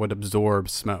ashtrays that would absorb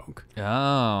smoke. Oh.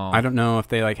 I don't know if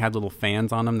they like had little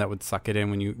fans on them that would suck it in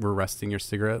when you were resting your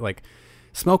cigarette. Like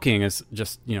smoking is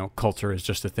just, culture is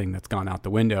just a thing that's gone out the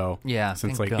window. Yeah,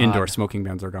 Since thank like God. indoor smoking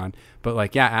bans are gone. But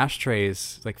like, yeah,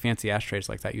 ashtrays, like fancy ashtrays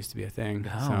like that used to be a thing.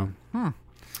 Oh. So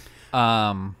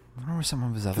What were some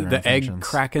of his other the egg inventions?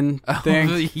 cracking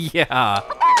thing. Yeah.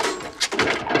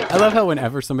 I love how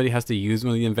whenever somebody has to use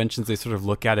one of the inventions, they sort of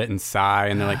look at it and sigh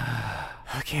and they're like,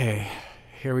 okay,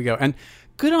 here we go. And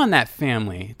good on that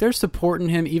family. They're supporting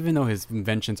him even though his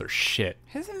inventions are shit.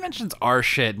 His inventions are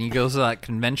shit, and he goes to that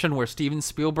convention where Steven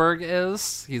Spielberg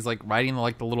is. He's like riding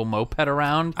like the little moped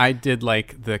around. I did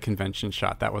like the convention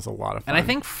shot. That was a lot of fun. And I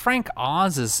think Frank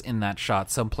Oz is in that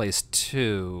shot someplace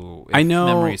too. If I know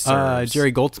memory serves.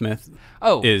 Jerry Goldsmith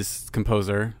is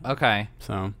composer. okay.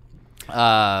 So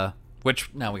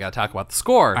Which now we got to talk about the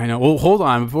score. I know. Well, hold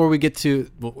on before we get to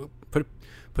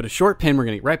put a short pin. We're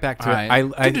gonna get right back to All it.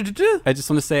 right. I just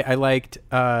want to say I liked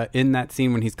in that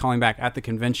scene when he's calling back at the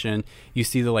convention. You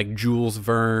see the like Jules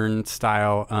Verne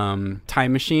style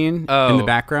time machine in the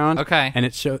background. Okay. And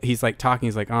he's like talking.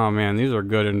 He's like, "Oh man, these are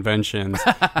good inventions."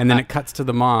 And then it cuts to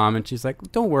the mom, and she's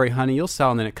like, "Don't worry, honey, you'll sell."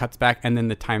 And then it cuts back, and then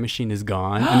the time machine is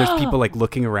gone, and there's people like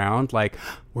looking around, like,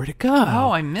 "Where'd it go?"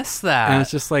 Oh, I missed that. And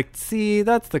it's just like, see,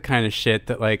 that's the kind of shit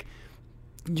that like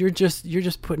you're just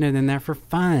putting it in there for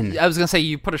fun. I was gonna say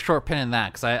you put a short pin in that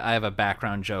because I have a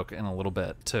background joke in a little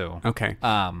bit too. Okay.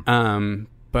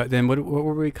 But then what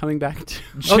were we coming back to?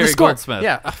 Jerry the score. Goldsmith.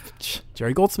 Yeah,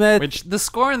 Jerry Goldsmith. Which the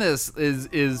score in this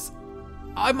is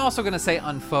I'm also going to say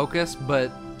unfocused,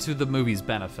 but to the movie's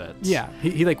benefit. Yeah,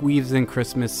 he like weaves in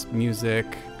Christmas music.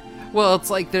 Well, it's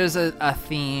like there's a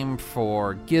theme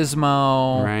for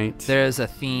Gizmo. Right. There's a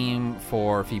theme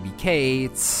for Phoebe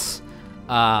Cates.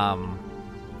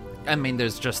 I mean,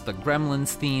 there's just the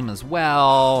Gremlins theme as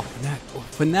well.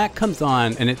 When that comes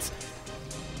on, and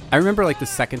I remember like the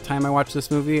second time I watched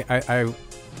this movie,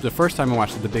 the first time I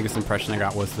watched it, the biggest impression I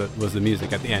got was the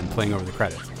music at the end playing over the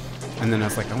credits. And then I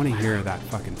was like, I want to hear that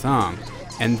fucking song.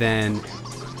 And then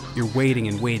you're waiting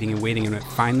and waiting and waiting, and it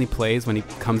finally plays when he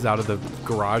comes out of the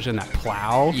garage in that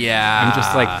plow. Yeah. I'm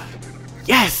just like,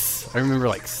 yes! I remember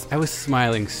like, I was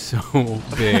smiling so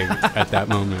big at that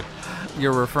moment.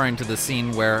 You're referring to the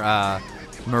scene where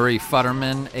Murray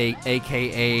Futterman,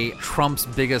 a.k.a. Trump's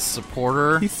biggest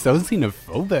supporter. He's so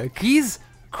xenophobic. He's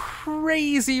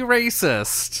crazy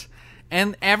racist.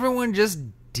 And everyone just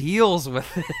deals with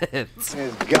it.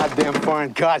 Those goddamn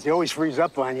foreign gods, they always freeze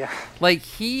up on you. Like,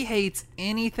 he hates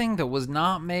anything that was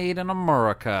not made in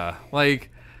America.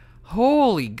 Like,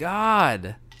 holy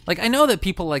God. Like, I know that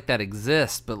people like that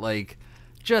exist, but, like,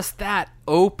 just that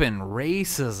open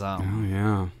racism. Oh,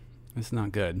 yeah. It's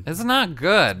not good. It's not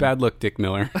good. Bad look, Dick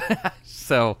Miller.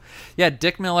 So, yeah,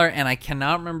 Dick Miller, and I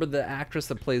cannot remember the actress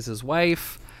that plays his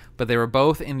wife, but they were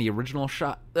both in the original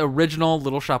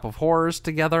Little Shop of Horrors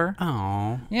together.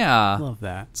 Oh, yeah, love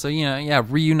that. So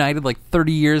reunited like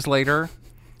 30 years later.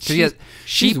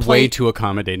 She's way too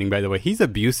accommodating, by the way. He's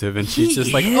abusive, and she's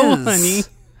just like, oh, honey.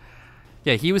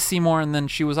 Yeah, he was Seymour, and then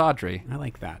she was Audrey. I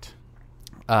like that.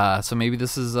 So maybe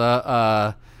this is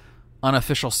a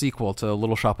unofficial sequel to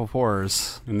Little Shop of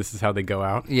Horrors, and this is how they go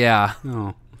out. Yeah.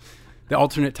 Oh. The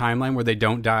alternate timeline where they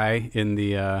don't die in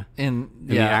the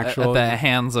actual at the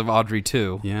hands of Audrey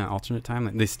 2. Yeah, alternate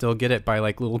timeline. They still get it by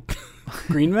like little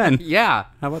green men. Yeah.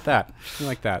 How about that? I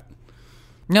like that.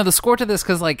 No, the score to this,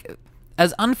 because like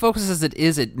as unfocused as it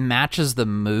is, it matches the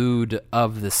mood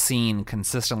of the scene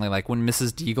consistently. Like when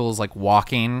Mrs. Deagle is like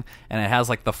walking and it has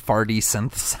like the farty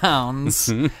synth sounds.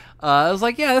 I was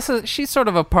like, yeah, she's sort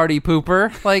of a party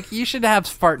pooper. Like you should have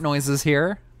fart noises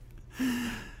here.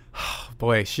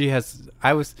 Boy, she gets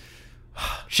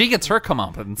her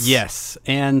comeuppance. Yes,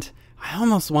 and I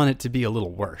almost want it to be a little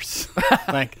worse.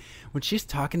 Like when she's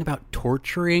talking about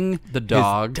torturing the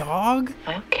dog. I'll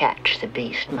catch the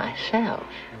beast myself.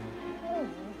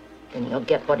 Then he'll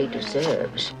get what he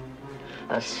deserves.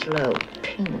 A slow,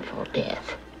 painful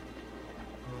death.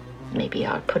 Maybe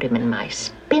I'll put him in my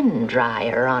spin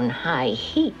dryer on high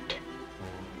heat.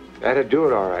 That'd do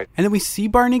it all right. And then we see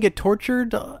Barney get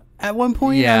tortured at one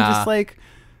point. Yeah. I'm just like,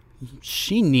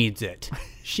 she needs it.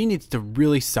 She needs to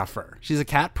really suffer. She's a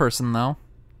cat person, though.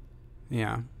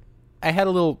 Yeah. I had a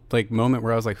little like moment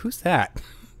where I was like, who's that?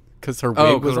 Because her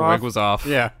wig wig was off.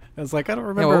 Yeah. I was like, I don't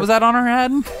remember. Yeah, what was that on her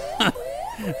head? I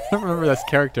don't remember this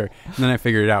character. And then I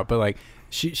figured it out. But like,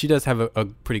 she does have a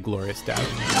pretty glorious death.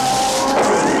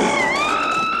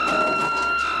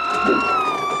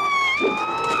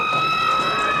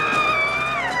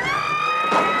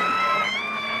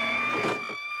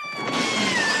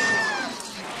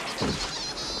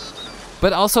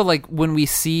 But also, like, when we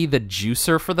see the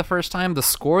juicer for the first time, the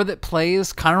score that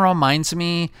plays kind of reminds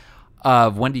me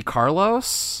of Wendy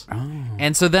Carlos. Oh.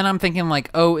 And so then I'm thinking,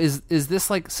 like, oh, is this,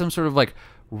 like, some sort of, like,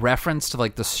 reference to,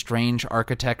 like, the strange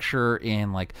architecture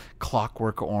in, like,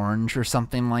 Clockwork Orange or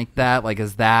something like that? Like,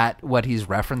 is that what he's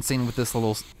referencing with this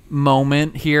little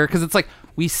moment here? Because it's, like,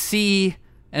 we see...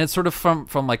 And it's sort of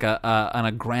from like an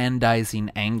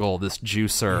aggrandizing angle, this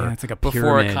juicer. Yeah, it's like a before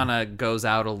pyramid. it kind of goes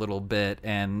out a little bit,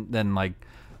 and then like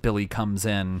Billy comes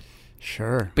in.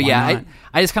 Sure, but why yeah, not?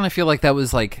 I just kind of feel like that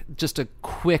was like just a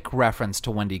quick reference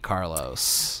to Wendy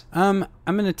Carlos. I'm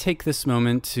going to take this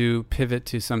moment to pivot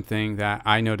to something that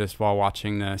I noticed while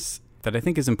watching this that I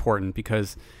think is important,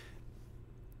 because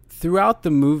throughout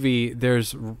the movie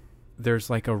there's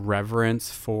like a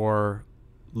reverence for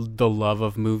the love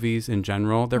of movies in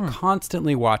general. They're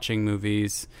constantly watching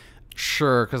movies.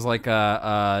 Sure, because like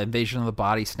Invasion of the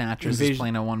Body Snatchers is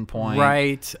playing at one point.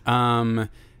 Right.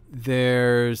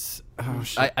 There's... Oh,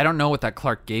 shit. I don't know what that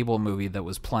Clark Gable movie that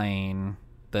was playing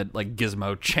that like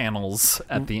Gizmo channels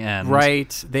at the end.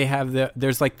 Right. They have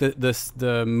there's like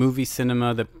the movie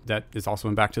cinema that is also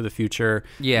in Back to the Future.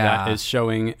 Yeah. That is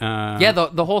showing... yeah,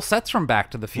 the whole set's from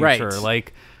Back to the Future. Right.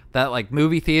 Like... That like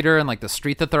movie theater and like the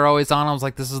street that they're always on. I was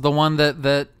like, this is the one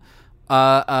that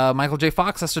Michael J.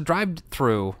 Fox has to drive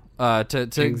through to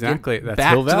exactly. Get That's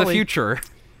back Hill to Valley. the future.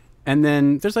 And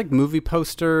then there's like movie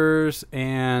posters,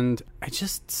 and I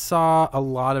just saw a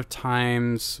lot of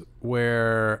times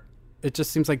where it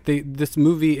just seems like this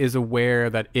movie is aware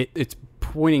that it's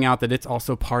pointing out that it's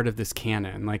also part of this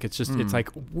canon. Like it's just it's like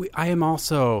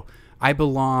I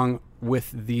belong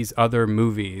with these other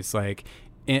movies. Like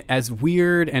as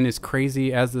weird and as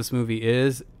crazy as this movie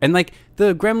is, and like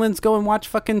the Gremlins go and watch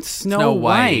fucking Snow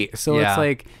White. So it's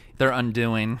like they're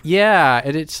undoing. Yeah,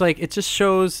 and it's like it just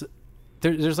shows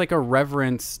there's like a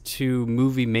reverence to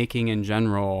movie making in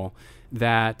general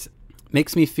that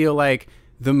makes me feel like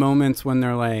the moments when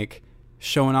they're like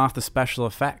showing off the special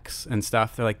effects and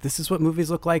stuff, they're like, this is what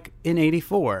movies look like in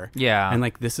 84. Yeah. And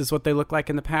like, this is what they look like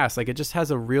in the past. Like, it just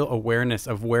has a real awareness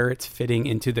of where it's fitting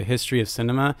into the history of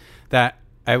cinema that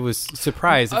I was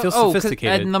surprised. It feels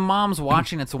sophisticated. And the mom's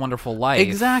watching It's a Wonderful Life.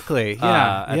 Exactly.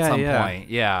 Yeah. At some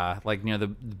point. Yeah. Like near the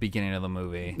beginning of the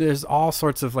movie. There's all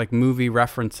sorts of like movie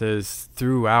references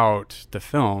throughout the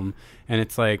film. And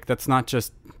it's like, that's not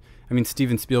just, I mean,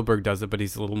 Steven Spielberg does it, but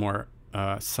he's a little more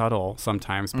subtle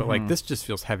sometimes. But like, this just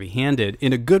feels heavy handed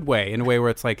in a good way, in a way where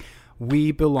it's like,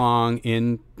 we belong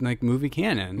in like movie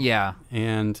canon. Yeah.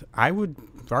 And I would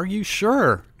argue,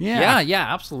 sure. Yeah,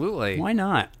 absolutely. Why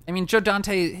not? I mean, Joe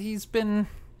Dante, he's been,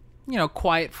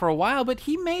 quiet for a while, but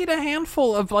he made a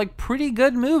handful of like pretty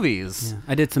good movies. Yeah.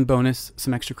 I did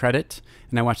some extra credit,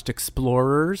 and I watched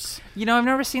Explorers. I've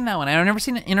never seen that one. I've never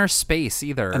seen Inner Space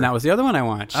either. And that was the other one I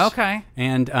watched. Okay.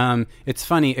 And it's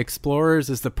funny, Explorers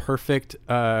is the perfect,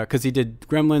 because he did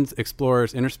Gremlins,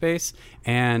 Explorers, Inner Space,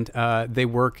 and they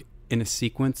work in a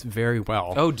sequence very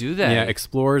well. Oh, do they? Yeah,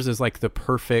 Explorers is like the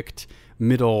perfect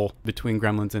middle between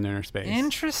Gremlins and Inner Space.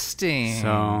 Interesting.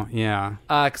 So, yeah.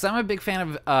 Because I'm a big fan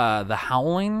of The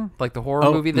Howling, like the horror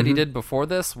movie that he did before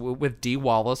this with Dee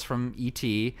Wallace from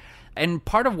E.T. And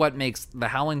part of what makes The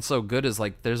Howling so good is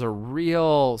like there's a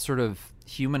real sort of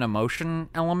human emotion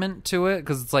element to it,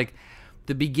 because it's like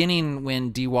the beginning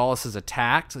when Dee Wallace is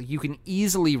attacked, like, you can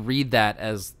easily read that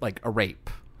as like a rape.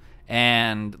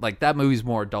 And like that movie's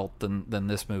more adult than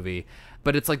this movie.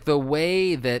 But it's like the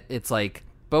way that it's like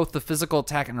both the physical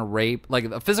attack and a rape, like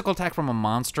a physical attack from a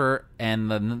monster and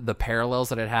the parallels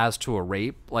that it has to a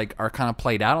rape, like are kind of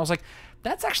played out. I was like,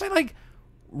 that's actually like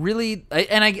really,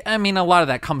 and I mean, a lot of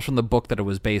that comes from the book that it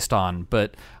was based on,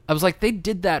 but I was like, they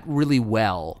did that really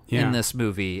well in this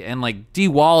movie. And like Dee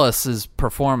Wallace's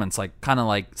performance, like kind of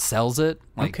like sells it.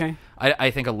 Like, okay.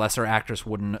 I think a lesser actress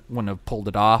wouldn't have pulled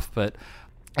it off, but,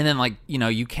 and then like,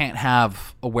 you can't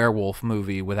have a werewolf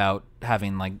movie without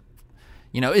having like,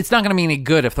 it's not going to be any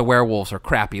good if the werewolves are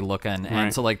crappy looking. And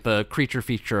right. So, like, the creature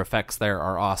feature effects there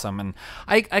are awesome. And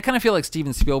I kind of feel like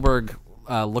Steven Spielberg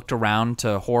looked around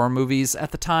to horror movies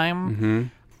at the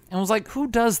time and was like, who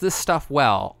does this stuff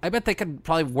well? I bet they could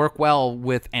probably work well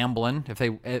with Amblin.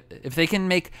 If they can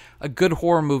make a good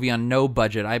horror movie on no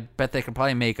budget, I bet they could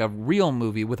probably make a real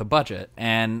movie with a budget.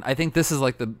 And I think this is,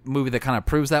 like, the movie that kind of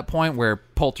proves that point, where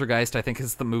Poltergeist, I think,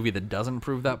 is the movie that doesn't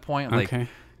prove that point. Like, okay.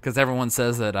 Because everyone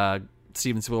says that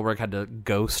Steven Spielberg had to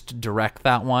ghost direct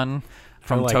that one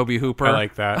from Tobe Hooper. I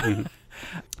like that.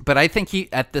 But I think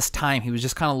at this time, he was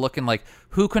just kind of looking like,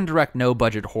 who can direct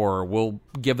no-budget horror? We'll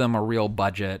give them a real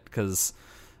budget, because,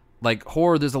 like,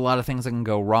 horror, there's a lot of things that can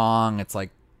go wrong. It's like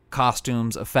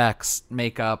costumes, effects,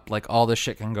 makeup, like, all this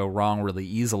shit can go wrong really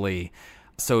easily.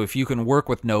 So if you can work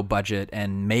with no budget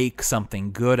and make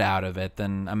something good out of it,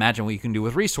 then imagine what you can do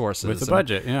with resources. With the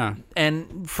budget, yeah.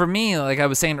 And for me, like I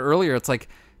was saying earlier, it's like,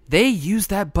 they use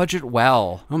that budget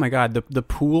well. Oh my god, the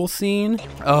pool scene.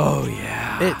 Oh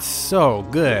yeah, it's so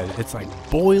good. It's like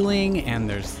boiling, and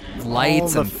there's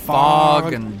lights and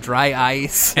fog and dry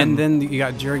ice, and then you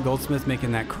got Jerry Goldsmith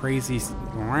making that crazy.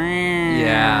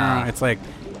 Yeah, it's like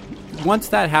once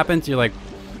that happens, you're like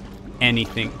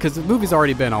anything, because the movie's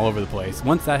already been all over the place.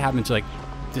 Once that happens, you're like,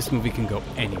 this movie can go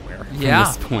anywhere from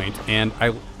this point, and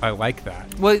I like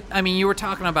that. Well, I mean, you were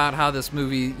talking about how this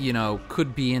movie,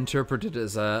 could be interpreted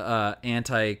as a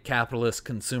anti-capitalist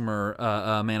consumer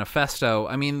manifesto.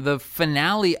 I mean, the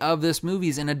finale of this movie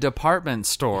is in a department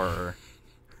store,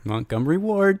 Montgomery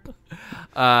Ward,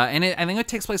 and I think it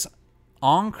takes place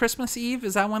on Christmas Eve.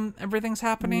 Is that when everything's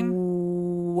happening?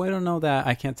 Ooh, I don't know that.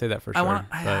 I can't say that for sure.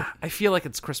 I feel like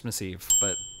it's Christmas Eve,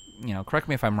 but correct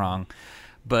me if I'm wrong.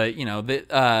 But,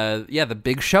 the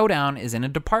big showdown is in a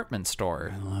department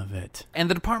store. I love it. And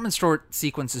the department store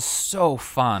sequence is so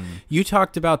fun. You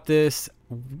talked about this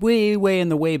way in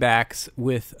the waybacks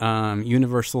with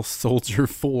Universal Soldier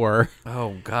 4.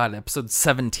 Oh, God, episode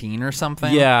 17 or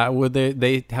something? Yeah, where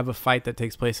they have a fight that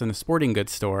takes place in a sporting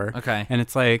goods store. Okay. And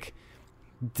it's like,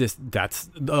 that's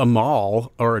a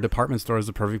mall or a department store is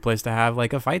the perfect place to have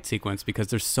like a fight sequence because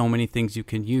there's so many things you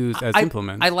can use as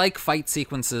implements. I like fight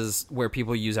sequences where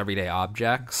people use everyday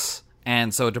objects.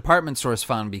 And so a department store is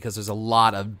fun because there's a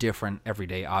lot of different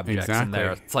everyday objects in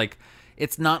there. It's like,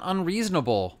 it's not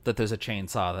unreasonable that there's a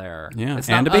chainsaw there. Yeah, it's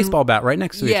and a baseball bat right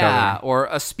next to each other. Yeah, or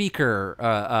a speaker,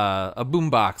 a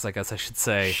boombox, I guess I should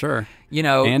say. Sure. You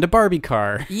know, and a Barbie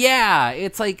car. Yeah,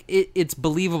 it's like it's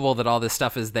believable that all this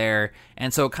stuff is there,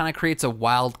 and so it kind of creates a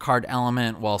wild card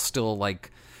element while still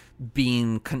like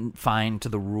being confined to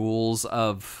the rules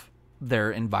of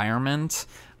their environment.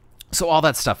 So all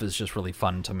that stuff is just really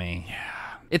fun to me.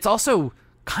 Yeah. It's also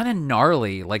kind of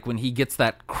gnarly, like when he gets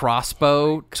that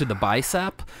crossbow to the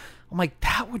bicep. I'm like,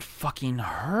 that would fucking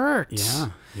hurt.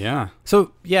 Yeah.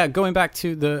 So, yeah, going back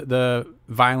to the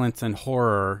violence and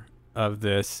horror of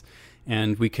this,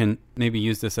 and we can maybe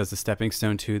use this as a stepping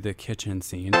stone to the kitchen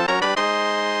scene.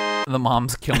 The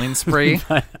mom's killing spree.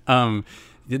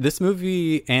 This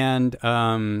movie and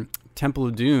Temple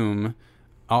of Doom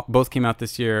both came out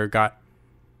this year, got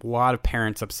a lot of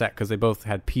parents upset because they both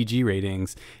had PG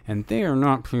ratings, and they are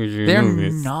not PG They're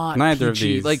movies. not Neither PG. of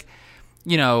these. Like,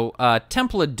 you know,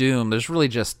 Temple of Doom, there's really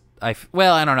just, I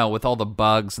don't know, with all the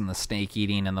bugs and the snake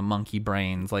eating and the monkey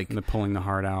brains, like... And the pulling the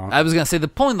heart out. I was going to say, the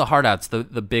pulling the heart out's the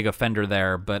big offender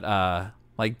there, but,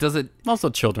 like, does it...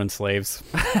 Also children slaves.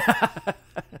 I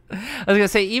was going to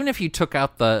say, even if you took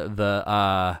out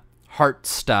the heart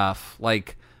stuff,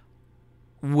 like,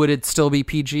 would it still be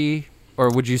PG? Or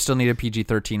would you still need a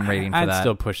PG-13 rating for that? I'd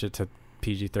still push it to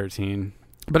PG-13.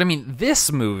 But I mean,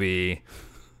 this movie,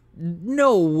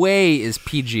 no way is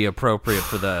PG appropriate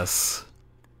for this.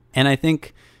 And I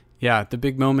think, yeah, the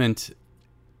big moment,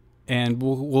 and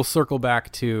we'll circle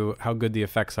back to how good the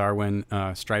effects are when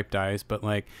Stripe dies. But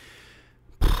like,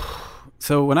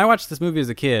 so when I watched this movie as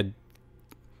a kid,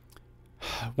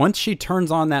 once she turns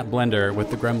on that blender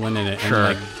with the gremlin in it, and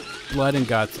like blood and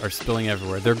guts are spilling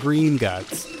everywhere. They're green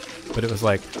guts. But it was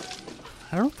like,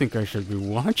 I don't think I should be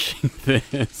watching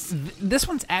this. This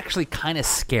one's actually kind of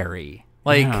scary.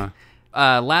 Like,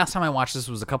 last time I watched this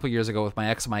was a couple years ago with my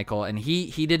ex Michael, and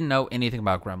he didn't know anything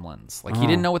about gremlins. Like, he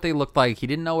didn't know what they looked like. He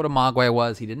didn't know what a Mogwai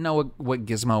was. He didn't know what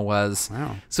Gizmo was.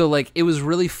 Wow. So, like, it was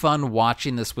really fun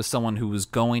watching this with someone who was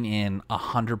going in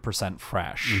 100%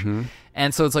 fresh. Mm-hmm.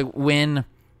 And so it's like when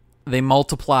they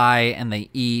multiply and they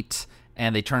eat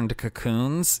and they turn into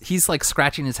cocoons, he's like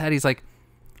scratching his head. He's like,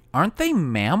 aren't they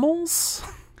mammals?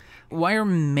 Why are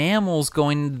mammals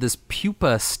going into this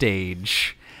pupa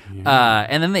stage? Yeah.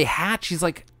 And then they hatch. He's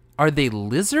like, are they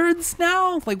lizards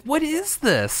now? Like, what is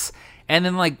this? And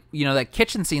then, like, you know, that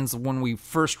kitchen scene's when we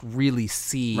first really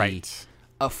see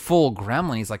a full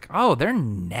gremlin. He's like, oh, they're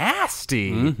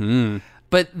nasty. Mm-hmm.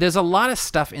 But there's a lot of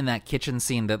stuff in that kitchen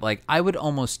scene that, like, I would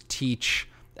almost teach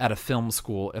at a film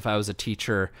school if I was a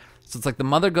teacher. So it's like the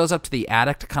mother goes up to the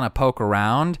attic to kind of poke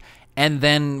around, and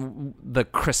then the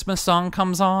Christmas song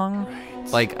comes on.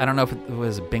 Right. Like, I don't know if it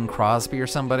was Bing Crosby or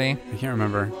somebody. I can't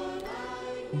remember.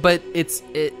 But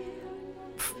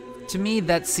to me,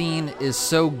 that scene is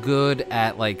so good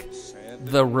at, like,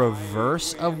 the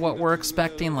reverse of what we're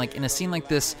expecting. Like, in a scene like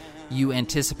this, you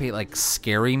anticipate, like,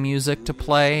 scary music to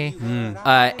play.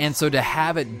 And so to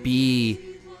have it be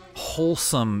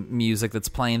wholesome music that's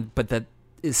playing, but that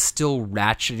is still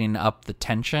ratcheting up the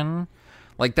tension,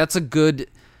 like, that's a good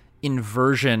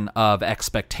inversion of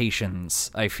expectations,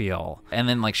 I feel. And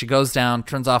then, like, she goes down,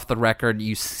 turns off the record,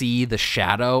 you see the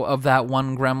shadow of that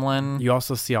one gremlin. You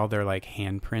also see all their, like,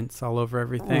 handprints all over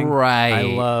everything.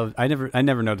 Right. I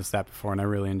never noticed that before, and I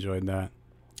really enjoyed that.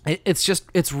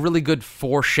 It's really good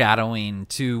foreshadowing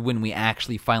to when we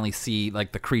actually finally see,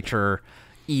 like, the creature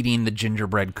eating the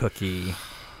gingerbread cookie.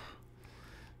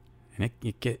 And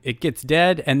it gets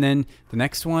dead, and then the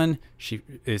next one, she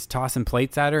is tossing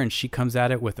plates at her, and she comes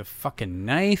at it with a fucking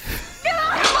knife. Get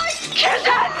out of my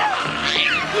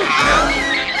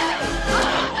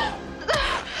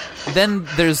kitchen! Then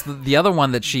there's the other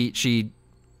one that she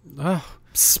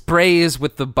sprays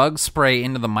with the bug spray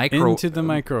into the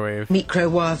microwave.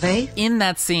 Microwave. In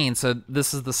that scene, so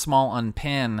this is the small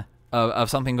unpin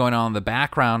of something going on in the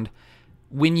background.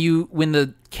 When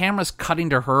the camera's cutting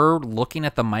to her looking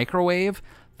at the microwave,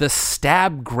 the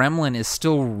stabbed gremlin is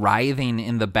still writhing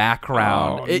in the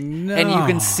background. No. And you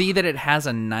can see that it has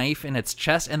a knife in its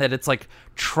chest and that it's, like,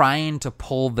 trying to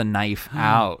pull the knife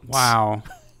out. Wow.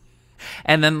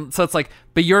 And then, so it's like,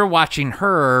 but you're watching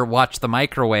her watch the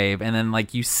microwave, and then,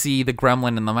 like, you see the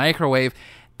gremlin in the microwave,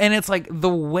 and it's like the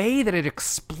way that it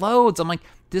explodes. I'm like,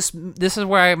 this is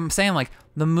where I'm saying, like,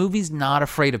 the movie's not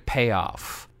afraid of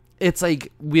payoff. it's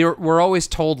like we're always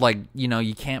told, like, you know,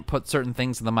 you can't put certain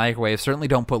things in the microwave. Certainly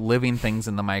don't put living things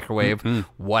in the microwave.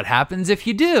 What happens if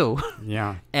you do?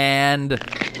 Yeah. And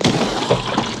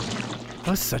that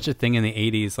was such a thing in the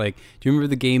 80s. Like, do you remember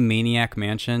the game Maniac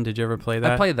Mansion? Did you ever play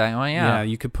that? I played that one, Yeah,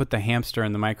 you could put the hamster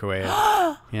in the microwave.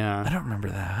 Yeah. I don't remember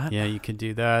that. Yeah, you could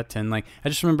do that. And, like, I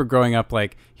just remember growing up,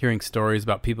 like, hearing stories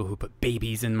about people who put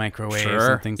babies in microwaves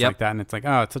and things like that. And it's like,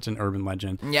 oh, it's such an urban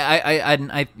legend. Yeah,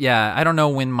 I don't know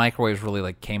when microwaves really,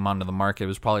 like, came onto the market. It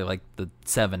was probably, like, the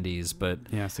 70s. But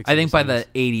yeah, 60s, I think by the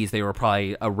 80s, they were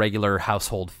probably a regular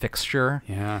household fixture.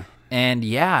 Yeah. And,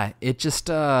 yeah, it just...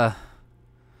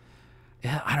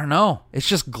 Yeah, I don't know. It's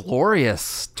just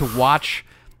glorious to watch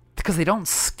because they don't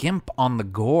skimp on the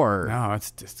gore. No, it's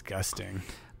disgusting.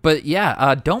 But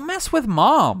yeah, don't mess with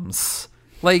moms.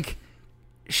 Like,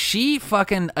 she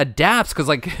fucking adapts because,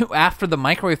 like, after the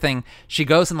microwave thing, she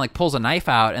goes and, like, pulls a knife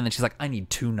out and then she's like, I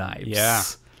need 2 knives. Yeah.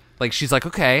 Like, she's like,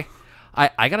 okay,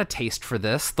 I got a taste for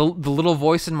this. The little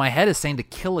voice in my head is saying to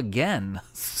kill again.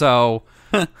 So...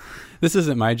 This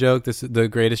isn't my joke. The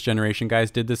Greatest Generation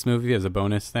guys did this movie as a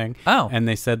bonus thing. Oh. And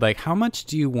they said, like, how much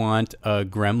do you want a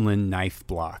gremlin knife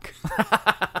block?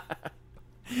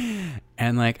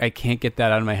 And, like, I can't get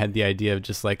that out of my head, the idea of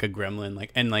just, like, a gremlin.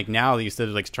 Like, and, like, now instead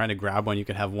of, like, trying to grab one, you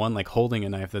could have one, like, holding a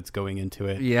knife that's going into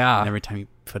it. Yeah. And every time you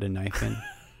put a knife in.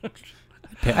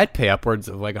 I'd pay upwards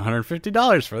of, like,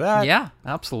 $150 for that. Yeah,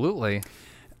 absolutely.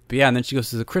 But yeah, and then she goes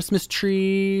to the Christmas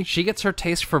tree. She gets her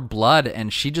taste for blood,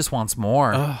 and she just wants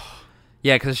more. Ugh.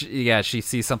 Yeah, because she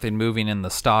sees something moving in the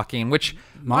stocking, which,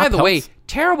 Mop by the helps. way,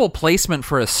 terrible placement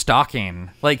for a stocking.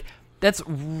 Like, that's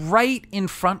right in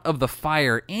front of the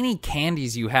fire. Any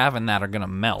candies you have in that are going to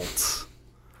melt.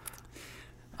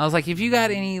 I was like, if you got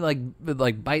any, like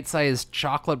bite-sized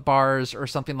chocolate bars or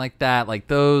something like that, like,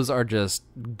 those are just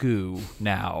goo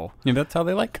now. Yeah, that's how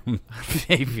they like them.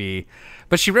 Maybe.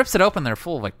 But she rips it open. They're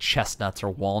full of, like, chestnuts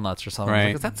or walnuts or something. I was Right.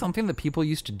 like, is that something that people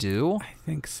used to do? I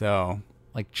think so.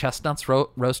 Like chestnuts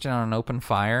roasted on an open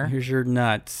fire? Here's your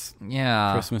nuts.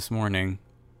 Yeah. Christmas morning.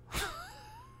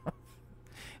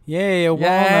 Yay, a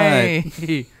walnut.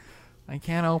 Yay. I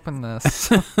can't open this.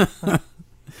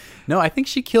 No, I think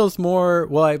she kills more,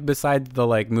 well, besides the,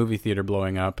 like, movie theater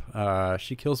blowing up,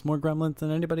 she kills more gremlins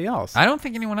than anybody else. I don't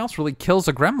think anyone else really kills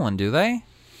a gremlin, do they?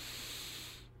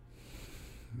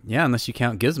 Yeah, unless you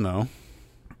count Gizmo.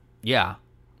 Yeah.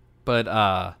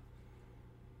 But,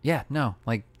 yeah, no.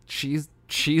 Like,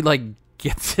 she like,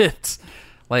 gets it.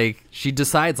 Like, she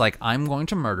decides, like, I'm going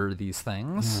to murder these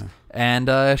things. Yeah.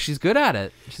 And she's good at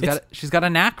it. She's got a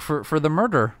knack for the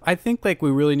murder. I think, like,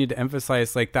 we really need to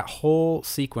emphasize, like, that whole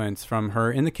sequence from her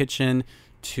in the kitchen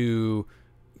to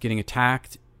getting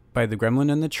attacked by the gremlin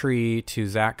in the tree to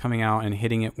Zach coming out and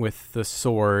hitting it with the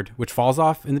sword, which falls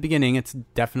off in the beginning. It's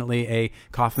definitely a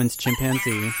Kaufman's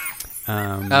chimpanzee.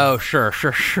 Oh,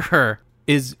 sure.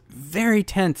 Is very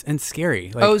tense and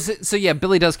scary. Like, so yeah,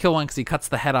 Billy does kill one because he cuts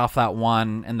the head off that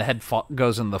one, and the head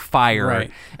goes in the fire.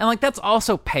 Right. And, like, that's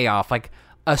also payoff. Like,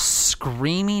 a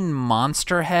screaming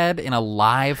monster head in a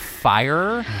live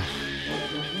fire?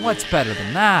 What's better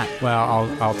than that? Well,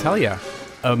 I'll tell you.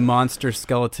 A monster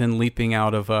skeleton leaping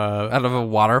out of a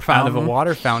water fountain? Out of a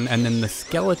water fountain, and then the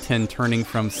skeleton turning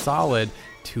from solid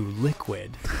to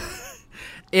liquid.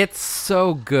 It's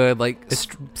so good. Like, it's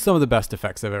some of the best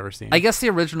effects I've ever seen. I guess the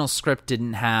original script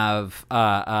didn't have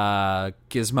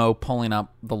Gizmo pulling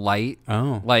up the light.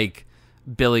 Oh. Like,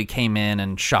 Billy came in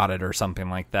and shot it or something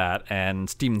like that. And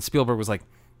Steven Spielberg was like,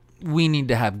 we need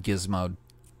to have Gizmo,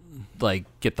 like,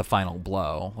 get the final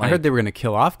blow. Like, I heard they were going to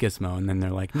kill off Gizmo, and then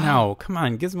they're like, no, come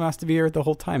on, Gizmo has to be here the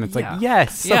whole time. It's like,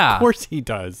 yes, of course he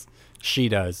does. She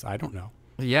does. I don't know.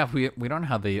 Yeah, we don't know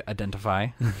how they identify.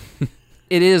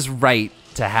 It is right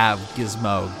to have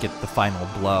Gizmo get the final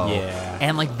blow. Yeah.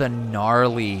 And, like, the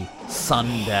gnarly sun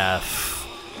death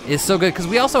is so good, because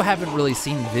we also haven't really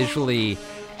seen visually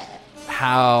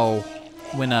how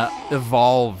when a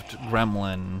evolved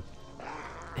gremlin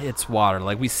hits water.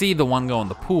 Like, we see the one go in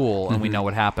the pool and we know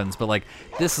what happens, but, like,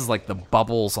 this is like the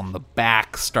bubbles on the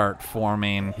back start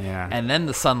forming, and then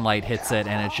the sunlight hits it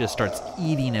and it just starts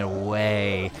eating it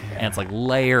away, and it's like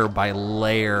layer by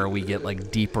layer we get, like,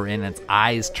 deeper in, its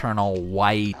eyes turn all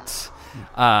white,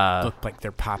 look like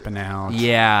they're popping out.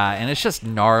 Yeah, and it's just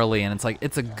gnarly, and it's like,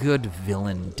 it's a good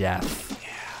villain death.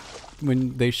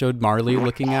 When they showed Marley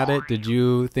looking at it, did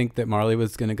you think that Marley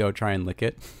was going to go try and lick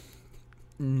it?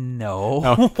 No.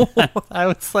 Oh, I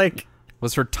was like...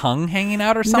 Was her tongue hanging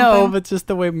out or something? No, but just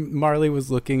the way Marley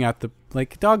was looking at the...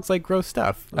 Like, dogs like gross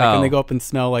stuff. Like, when they go up and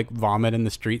smell, like, vomit in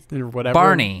the streets or whatever.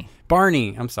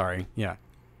 Barney. I'm sorry. Yeah.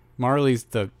 Marley's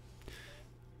the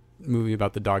movie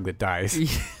about the dog that dies.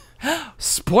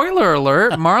 Spoiler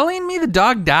alert, Marley and Me the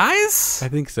dog dies? I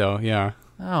think so, yeah.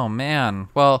 Oh, man.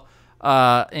 Well,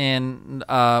 in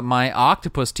my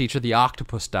octopus teacher, the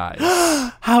octopus dies.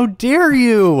 How dare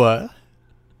you? I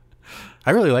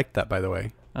really liked that, by the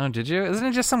way. Oh, did you? Isn't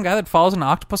it just some guy that follows an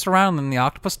octopus around and then the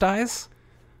octopus dies?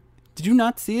 Did you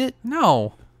not see it?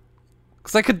 No.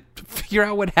 Because I could figure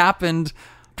out what happened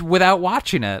without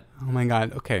watching it. Oh my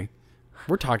god, okay.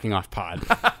 We're talking off pod.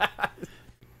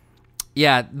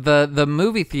 Yeah, the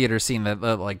movie theater scene that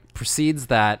like precedes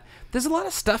that, there's a lot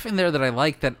of stuff in there that I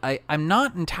like that I'm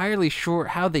not entirely sure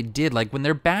how they did. Like when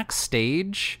they're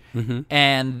backstage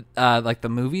and like the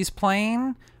movie's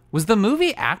playing, was the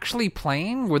movie actually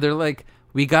playing? Where they're like,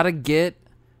 we gotta get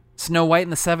Snow White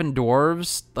and the Seven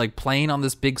Dwarves like playing on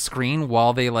this big screen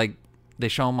while they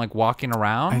show them like walking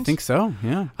around? I think so,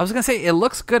 yeah. I was gonna say it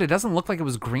looks good. It doesn't look like it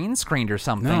was green screened or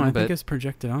something. No, I think it's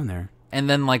projected on there. And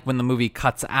then like when the movie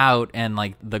cuts out and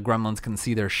like the gremlins can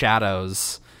see their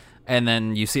shadows, and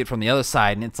then you see it from the other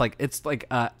side, and it's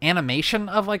like animation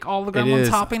of like all the gremlins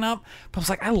hopping up. But I was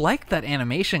like, I like that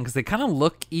animation because they kind of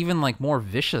look even like more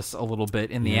vicious a little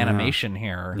bit in the animation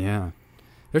here. Yeah,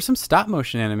 there's some stop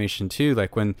motion animation too,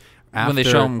 like when they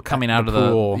show them coming out of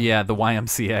pool. the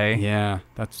YMCA. Yeah,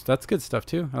 that's good stuff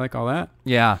too. I like all that.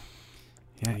 Yeah,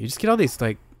 you just get all these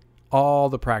like all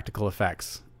the practical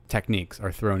effects techniques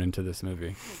are thrown into this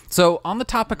movie. So on the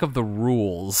topic of the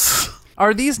rules,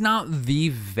 are these not the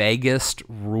vaguest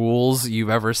rules you've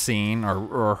ever seen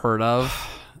or heard of?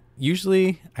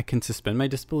 Usually I can suspend my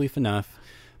disbelief enough,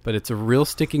 but it's a real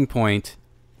sticking point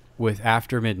with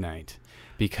After Midnight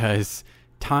because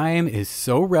time is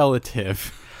so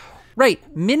relative. Right.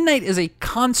 Midnight is a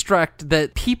construct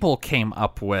that people came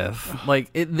up with. Like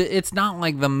it's not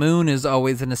like the moon is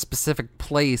always in a specific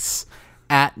place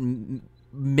at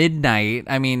midnight.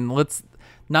 I mean, let's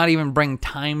not even bring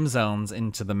time zones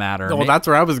into the matter. Well, that's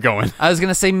where I was going. I was going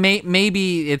to say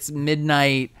maybe it's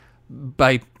midnight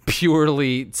by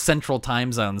purely central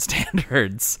time zone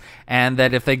standards, and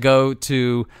that if they go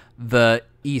to the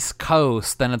East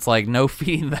Coast, then it's like no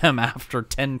feeding them after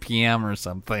 10 p.m. or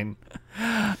something.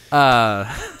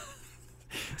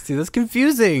 See, that's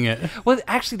confusing. Well,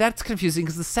 actually, that's confusing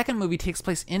because the second movie takes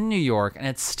place in New York, and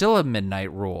it's still a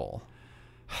midnight rule.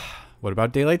 What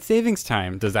about daylight savings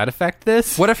time? Does that affect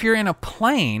this? What if you're in a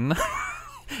plane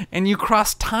and you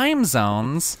cross time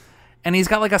zones and he's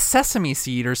got like a sesame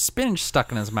seed or spinach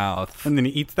stuck in his mouth? And then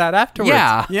he eats that afterwards.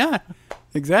 Yeah. Yeah,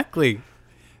 exactly.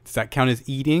 Does that count as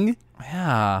eating?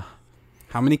 Yeah.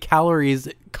 How many calories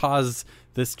cause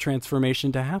this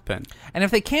transformation to happen? And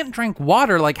if they can't drink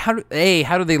water, like how do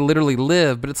they literally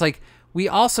live? But it's like we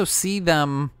also see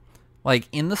them like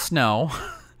in the snow.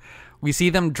 We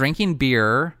see them drinking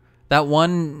beer. That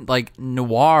one, like,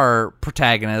 noir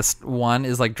protagonist one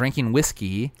is, like, drinking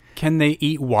whiskey. Can they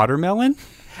eat watermelon?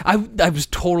 I was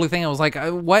totally thinking, I was like,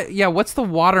 what? Yeah, what's the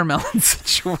watermelon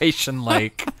situation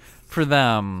like for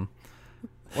them?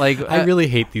 Like, I really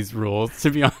hate these rules, to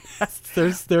be honest.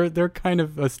 They're kind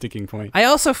of a sticking point. I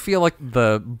also feel like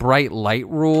the bright light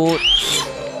rule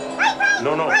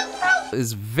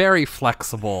is very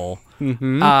flexible.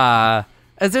 Mm-hmm.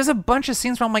 As there's a bunch of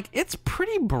scenes where I'm like, it's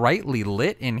pretty brightly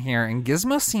lit in here, and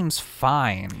Gizmo seems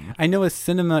fine. I know a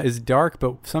cinema is dark,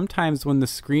 but sometimes when the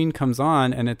screen comes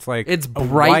on and it's like... It's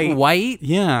bright white?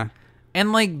 Yeah.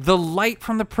 And like the light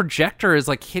from the projector is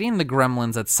like hitting the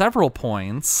gremlins at several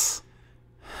points.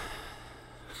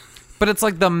 But it's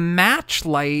like the match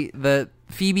light, the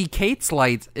Phoebe Cates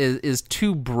light is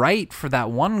too bright for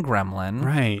that one gremlin.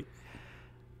 Right.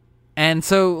 And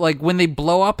so, like, when they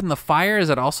blow up in the fire, is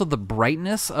it also the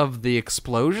brightness of the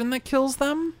explosion that kills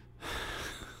them?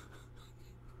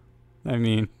 I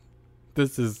mean,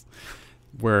 this is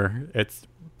where it's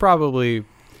probably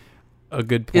a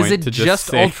good point to to just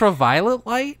say. ultraviolet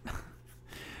light?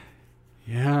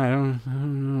 Yeah, I don't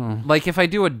know. Like, if I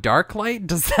do a dark light,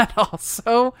 does that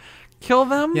also kill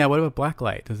them? Yeah, what about black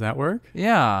light? Does that work?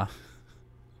 Yeah.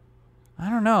 I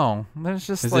don't know. There's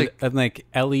just is like... it, like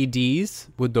LEDs,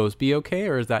 would those be okay,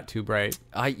 or is that too bright?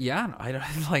 I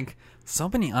like so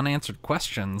many unanswered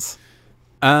questions.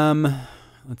 Let's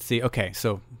see. Okay,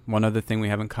 so one other thing we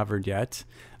haven't covered yet.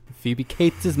 Phoebe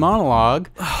Cates' monologue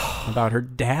about her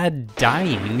dad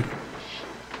dying.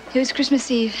 It was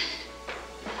Christmas Eve.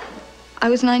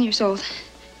 I was 9 years old.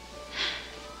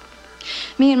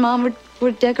 Me and Mom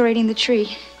were decorating the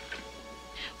tree,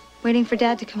 waiting for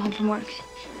Dad to come home from work.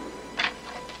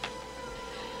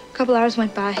 A couple hours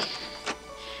went by.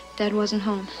 Dad wasn't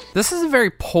home. This is a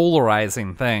very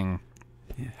polarizing thing.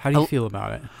 Yeah, how do you feel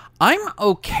about it? I'm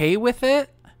okay with it,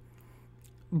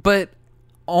 but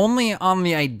only on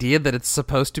the idea that it's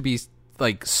supposed to be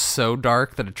like so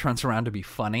dark that it turns around to be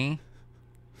funny.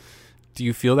 Do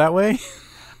you feel that way?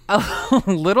 A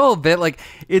little bit. Like,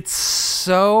 it's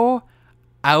so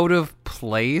out of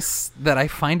place that I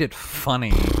find it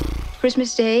funny.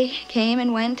 Christmas Day came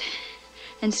and went,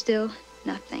 and still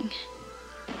nothing.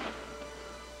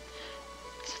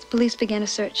 So the police began a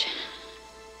search.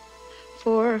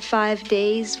 4 or 5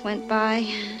 days went by.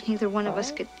 Neither one of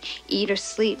us could eat or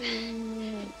sleep.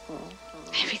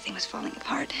 Everything was falling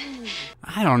apart.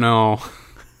 I don't know.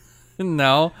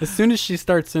 No. As soon as she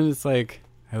starts in, it's like,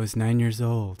 I was 9 years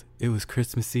old. It was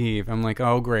Christmas Eve. I'm like,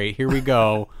 oh, great. Here we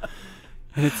go.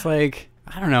 And it's like,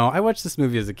 I don't know. I watched this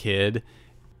movie as a kid,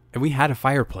 and we had a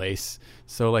fireplace.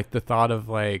 So, like, the thought of,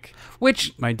 like...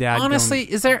 Which, my dad... honestly,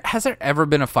 has there ever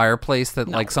been a fireplace that,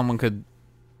 like, someone could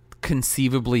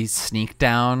conceivably sneak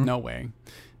down? No way.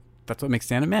 That's what makes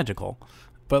Santa magical.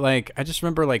 But, like, I just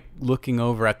remember, like, looking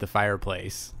over at the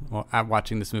fireplace while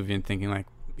watching this movie and thinking, like,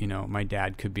 you know, my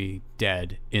dad could be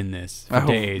dead in this for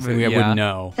days, and we wouldn't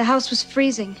know. The house was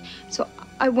freezing, so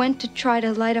I went to try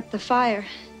to light up the fire,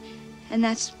 and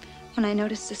that's when I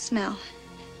noticed the smell.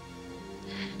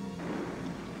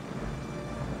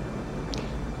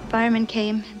 Firemen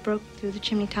came and broke through the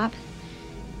chimney top,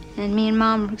 and me and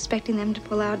Mom were expecting them to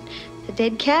pull out a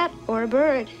dead cat or a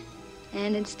bird,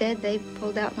 and instead they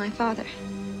pulled out my father.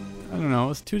 I don't know. It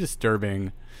was too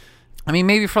disturbing. I mean,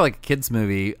 maybe for like a kid's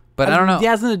movie, but I don't know.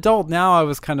 Yeah, as an adult now, I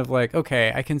was kind of like,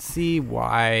 okay, I can see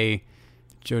why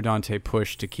Joe Dante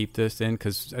pushed to keep this in,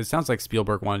 because it sounds like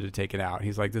Spielberg wanted to take it out.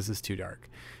 He's like, this is too dark.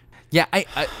 Yeah,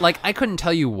 I couldn't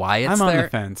tell you why it's I'm there. on the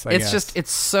fence, I guess. Just,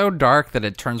 it's so dark that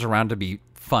it turns around to be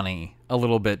funny a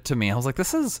little bit to me. I was like,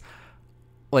 this is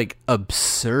like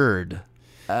absurd,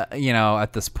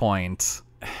 at this point.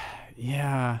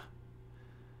 Yeah.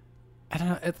 I don't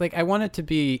know. It's like, I want it to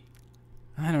be,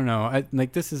 I don't know.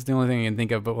 This is the only thing I can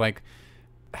think of, but like,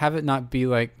 have it not be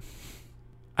like,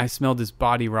 I smelled his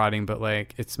body rotting, but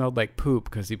like, it smelled like poop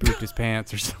because he pooped his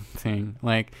pants or something.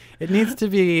 Like, it needs to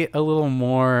be a little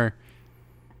more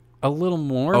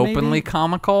openly maybe?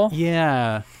 Comical.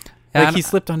 Yeah. Like he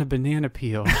slipped on a banana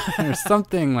peel or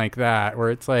something like that,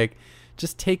 where it's like,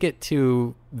 just take it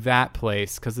to that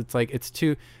place, because it's like, it's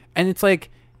too, and it's like,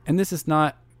 and this is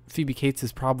not Phoebe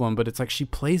Cates' problem, but it's like she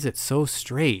plays it so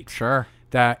straight. Sure.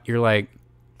 That you're like,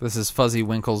 this is Fuzzy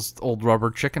Winkle's old rubber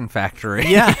chicken factory.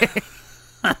 Yeah.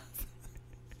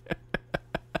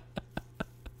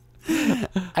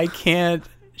 I can't.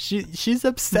 She's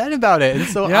upset about it, and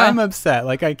so yeah. I'm upset.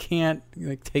 Like, I can't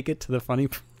like take it to the funny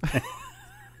place.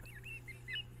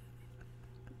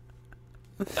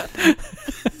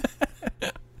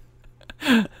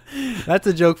 That's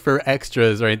a joke for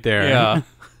extras right there. Yeah.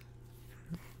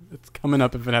 It's coming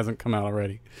up if it hasn't come out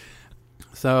already.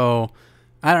 So,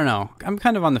 I don't know. I'm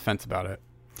kind of on the fence about it.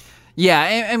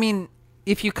 Yeah, I mean,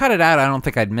 if you cut it out, I don't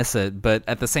think I'd miss it. But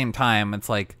at the same time, it's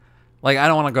like I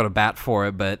don't want to go to bat for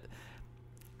it, but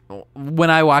when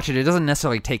I watch it, it doesn't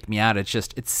necessarily take me out. It's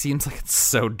just, it seems like it's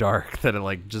so dark that it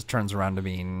like just turns around to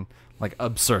being like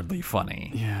absurdly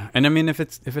funny. Yeah, and I mean, if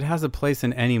it has a place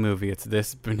in any movie, it's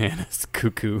this bananas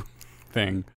cuckoo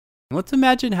thing. Let's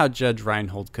imagine how Judge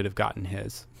Reinhold could have gotten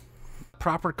his.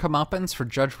 Proper comeuppance for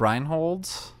Judge Reinhold.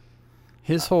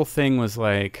 His whole thing was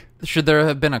like, should there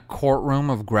have been a courtroom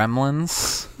of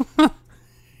gremlins?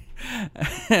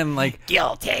 And like,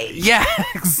 guilty. Yeah,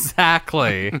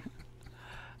 exactly.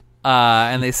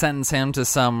 And they sentence him to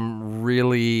some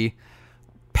really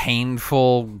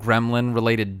painful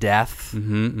gremlin-related death.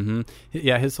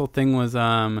 Yeah, his whole thing was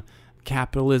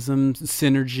capitalism,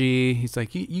 synergy. He's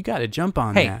like, you got to jump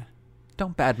on that.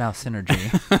 Don't badmouth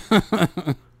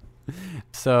synergy.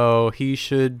 So he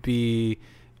should be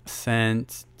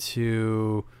sent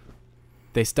to...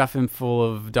 They stuff him full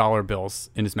of dollar bills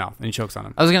in his mouth, and he chokes on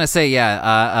them. I was going to say,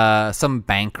 some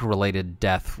bank-related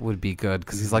death would be good,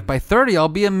 because he's like, by 30, I'll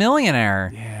be a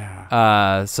millionaire.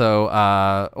 Yeah.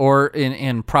 Or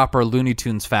in proper Looney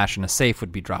Tunes fashion, a safe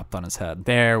would be dropped on his head.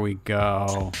 There we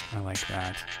go. I like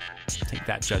that. Take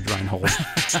that, Judge Reinhold.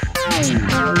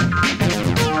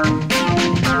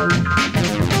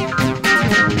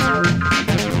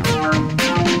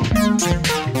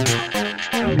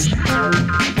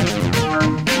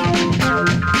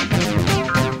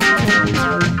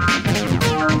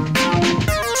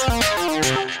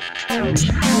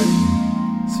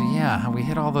 Have we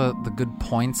hit all the good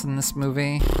points in this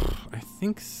movie? I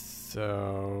think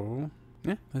so.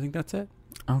 Yeah, I think that's it.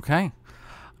 Okay.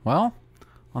 Well,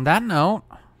 on that note,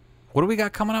 what do we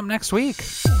got coming up next week?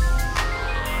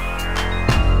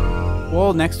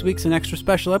 Well, next week's an extra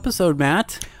special episode,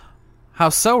 Matt. How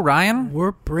so, Ryan?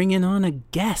 We're bringing on a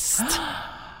guest.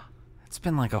 It's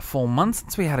been like a full month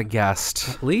since we had a guest.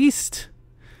 At least.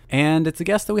 And it's a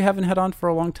guest that we haven't had on for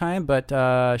a long time, but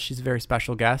she's a very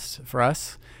special guest for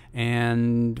us.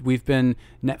 And we've been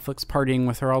Netflix partying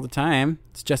with her all the time.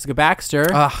 It's Jessica Baxter.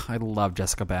 I love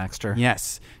Jessica Baxter.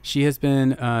 Yes. She has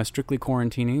been strictly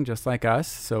quarantining just like us,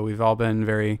 so we've all been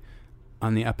very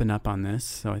on the up and up on this,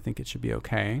 so I think it should be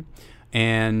okay.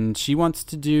 And she wants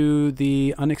to do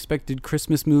the unexpected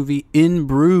Christmas movie In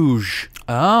Bruges.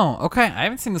 Oh, okay. I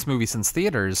haven't seen this movie since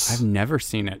theaters. I've never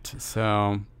seen it,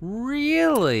 so...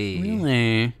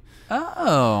 Really?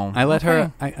 Oh. I let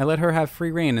her have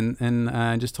free reign, and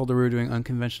I just told her we were doing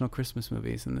unconventional Christmas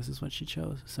movies, and this is what she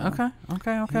chose. So, Okay.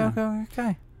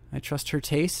 I trust her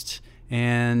taste,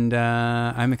 and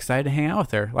I'm excited to hang out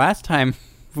with her. Last time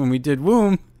when we did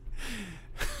Womb,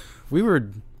 we were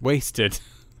wasted.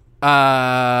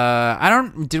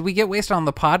 Did we get wasted on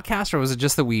the podcast, or was it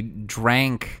just that we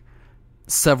drank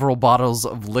several bottles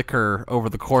of liquor over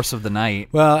the course of the night?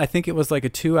 Well, I think it was like a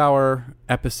 2-hour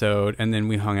episode, and then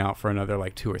we hung out for another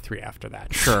like 2 or 3 after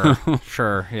that.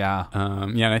 Sure, yeah.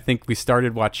 And I think we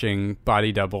started watching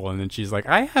Body Double, and then she's like,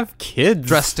 I have kids.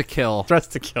 Dressed to Kill.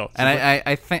 And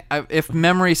I think, if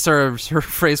memory serves, her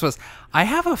phrase was, I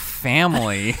have a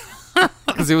family.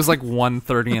 Because it was like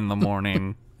 1:30 in the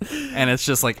morning. And it's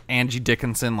just like Angie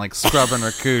Dickinson like scrubbing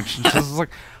her cooch. And she's like,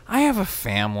 I have a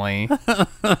family.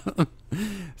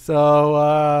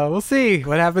 So we'll see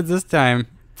what happens this time.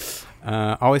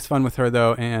 Always fun with her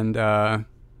though, and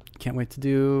can't wait to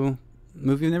do a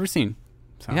movie we've never seen.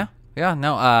 So. Yeah.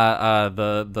 No.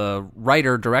 The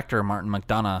writer director Martin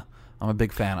McDonagh, I'm a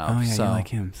big fan of. Oh yeah, so. you like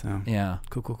him. So yeah,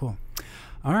 cool.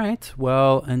 All right.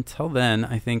 Well, until then,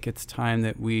 I think it's time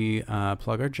that we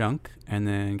plug our junk and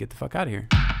then get the fuck out of here.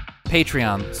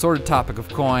 Patreon, sordid topic of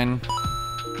coin.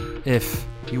 If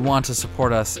you want to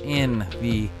support us in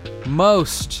the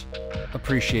most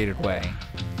appreciated way,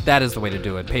 that is the way to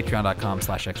do it.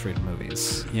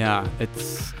 Patreon.com/xratedmovies. Yeah,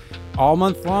 it's all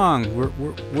month long. We're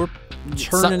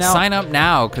churning out. Sign up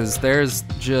now, because there's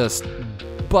just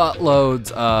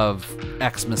buttloads of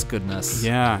Xmas goodness.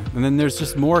 Yeah, and then there's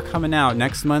just more coming out.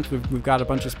 Next month, we've got a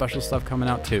bunch of special stuff coming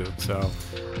out too. So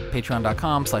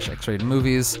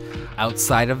Patreon.com/xratedmovies.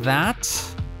 Outside of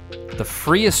that, the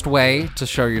freest way to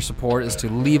show your support is to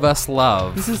leave us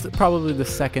love. This is probably the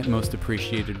second most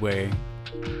appreciated way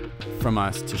from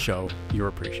us to show your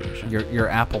appreciation. Your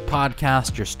Apple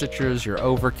Podcast, your Stitchers, your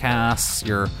Overcasts,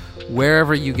 your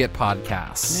wherever you get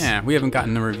podcasts. Yeah, we haven't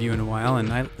gotten a review in a while,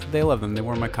 and they love them. They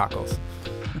warm my cockles.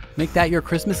 Make that your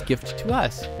Christmas gift to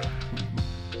us.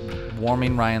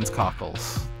 Warming Ryan's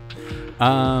cockles.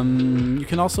 You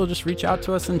can also just reach out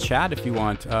to us and chat if you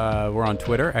want. We're on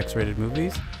Twitter,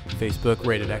 xratedmovies, Facebook,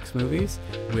 Rated X Movies.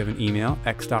 We have an email,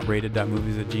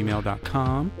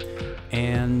 x.rated.movies@gmail.com.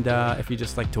 And if you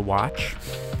just like to watch,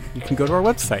 you can go to our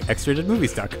website,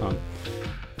 xratedmovies.com.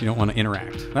 If you don't want to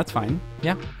interact, that's fine.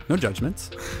 Yeah. No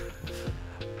judgments.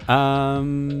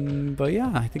 But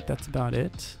yeah, I think that's about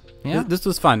it. Yeah. This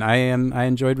was fun. I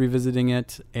enjoyed revisiting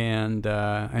it, and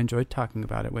I enjoyed talking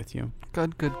about it with you.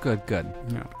 Good.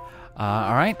 Yeah.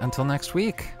 All right. Until next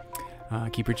week.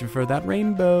 Keep reaching for that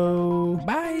rainbow.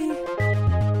 Bye.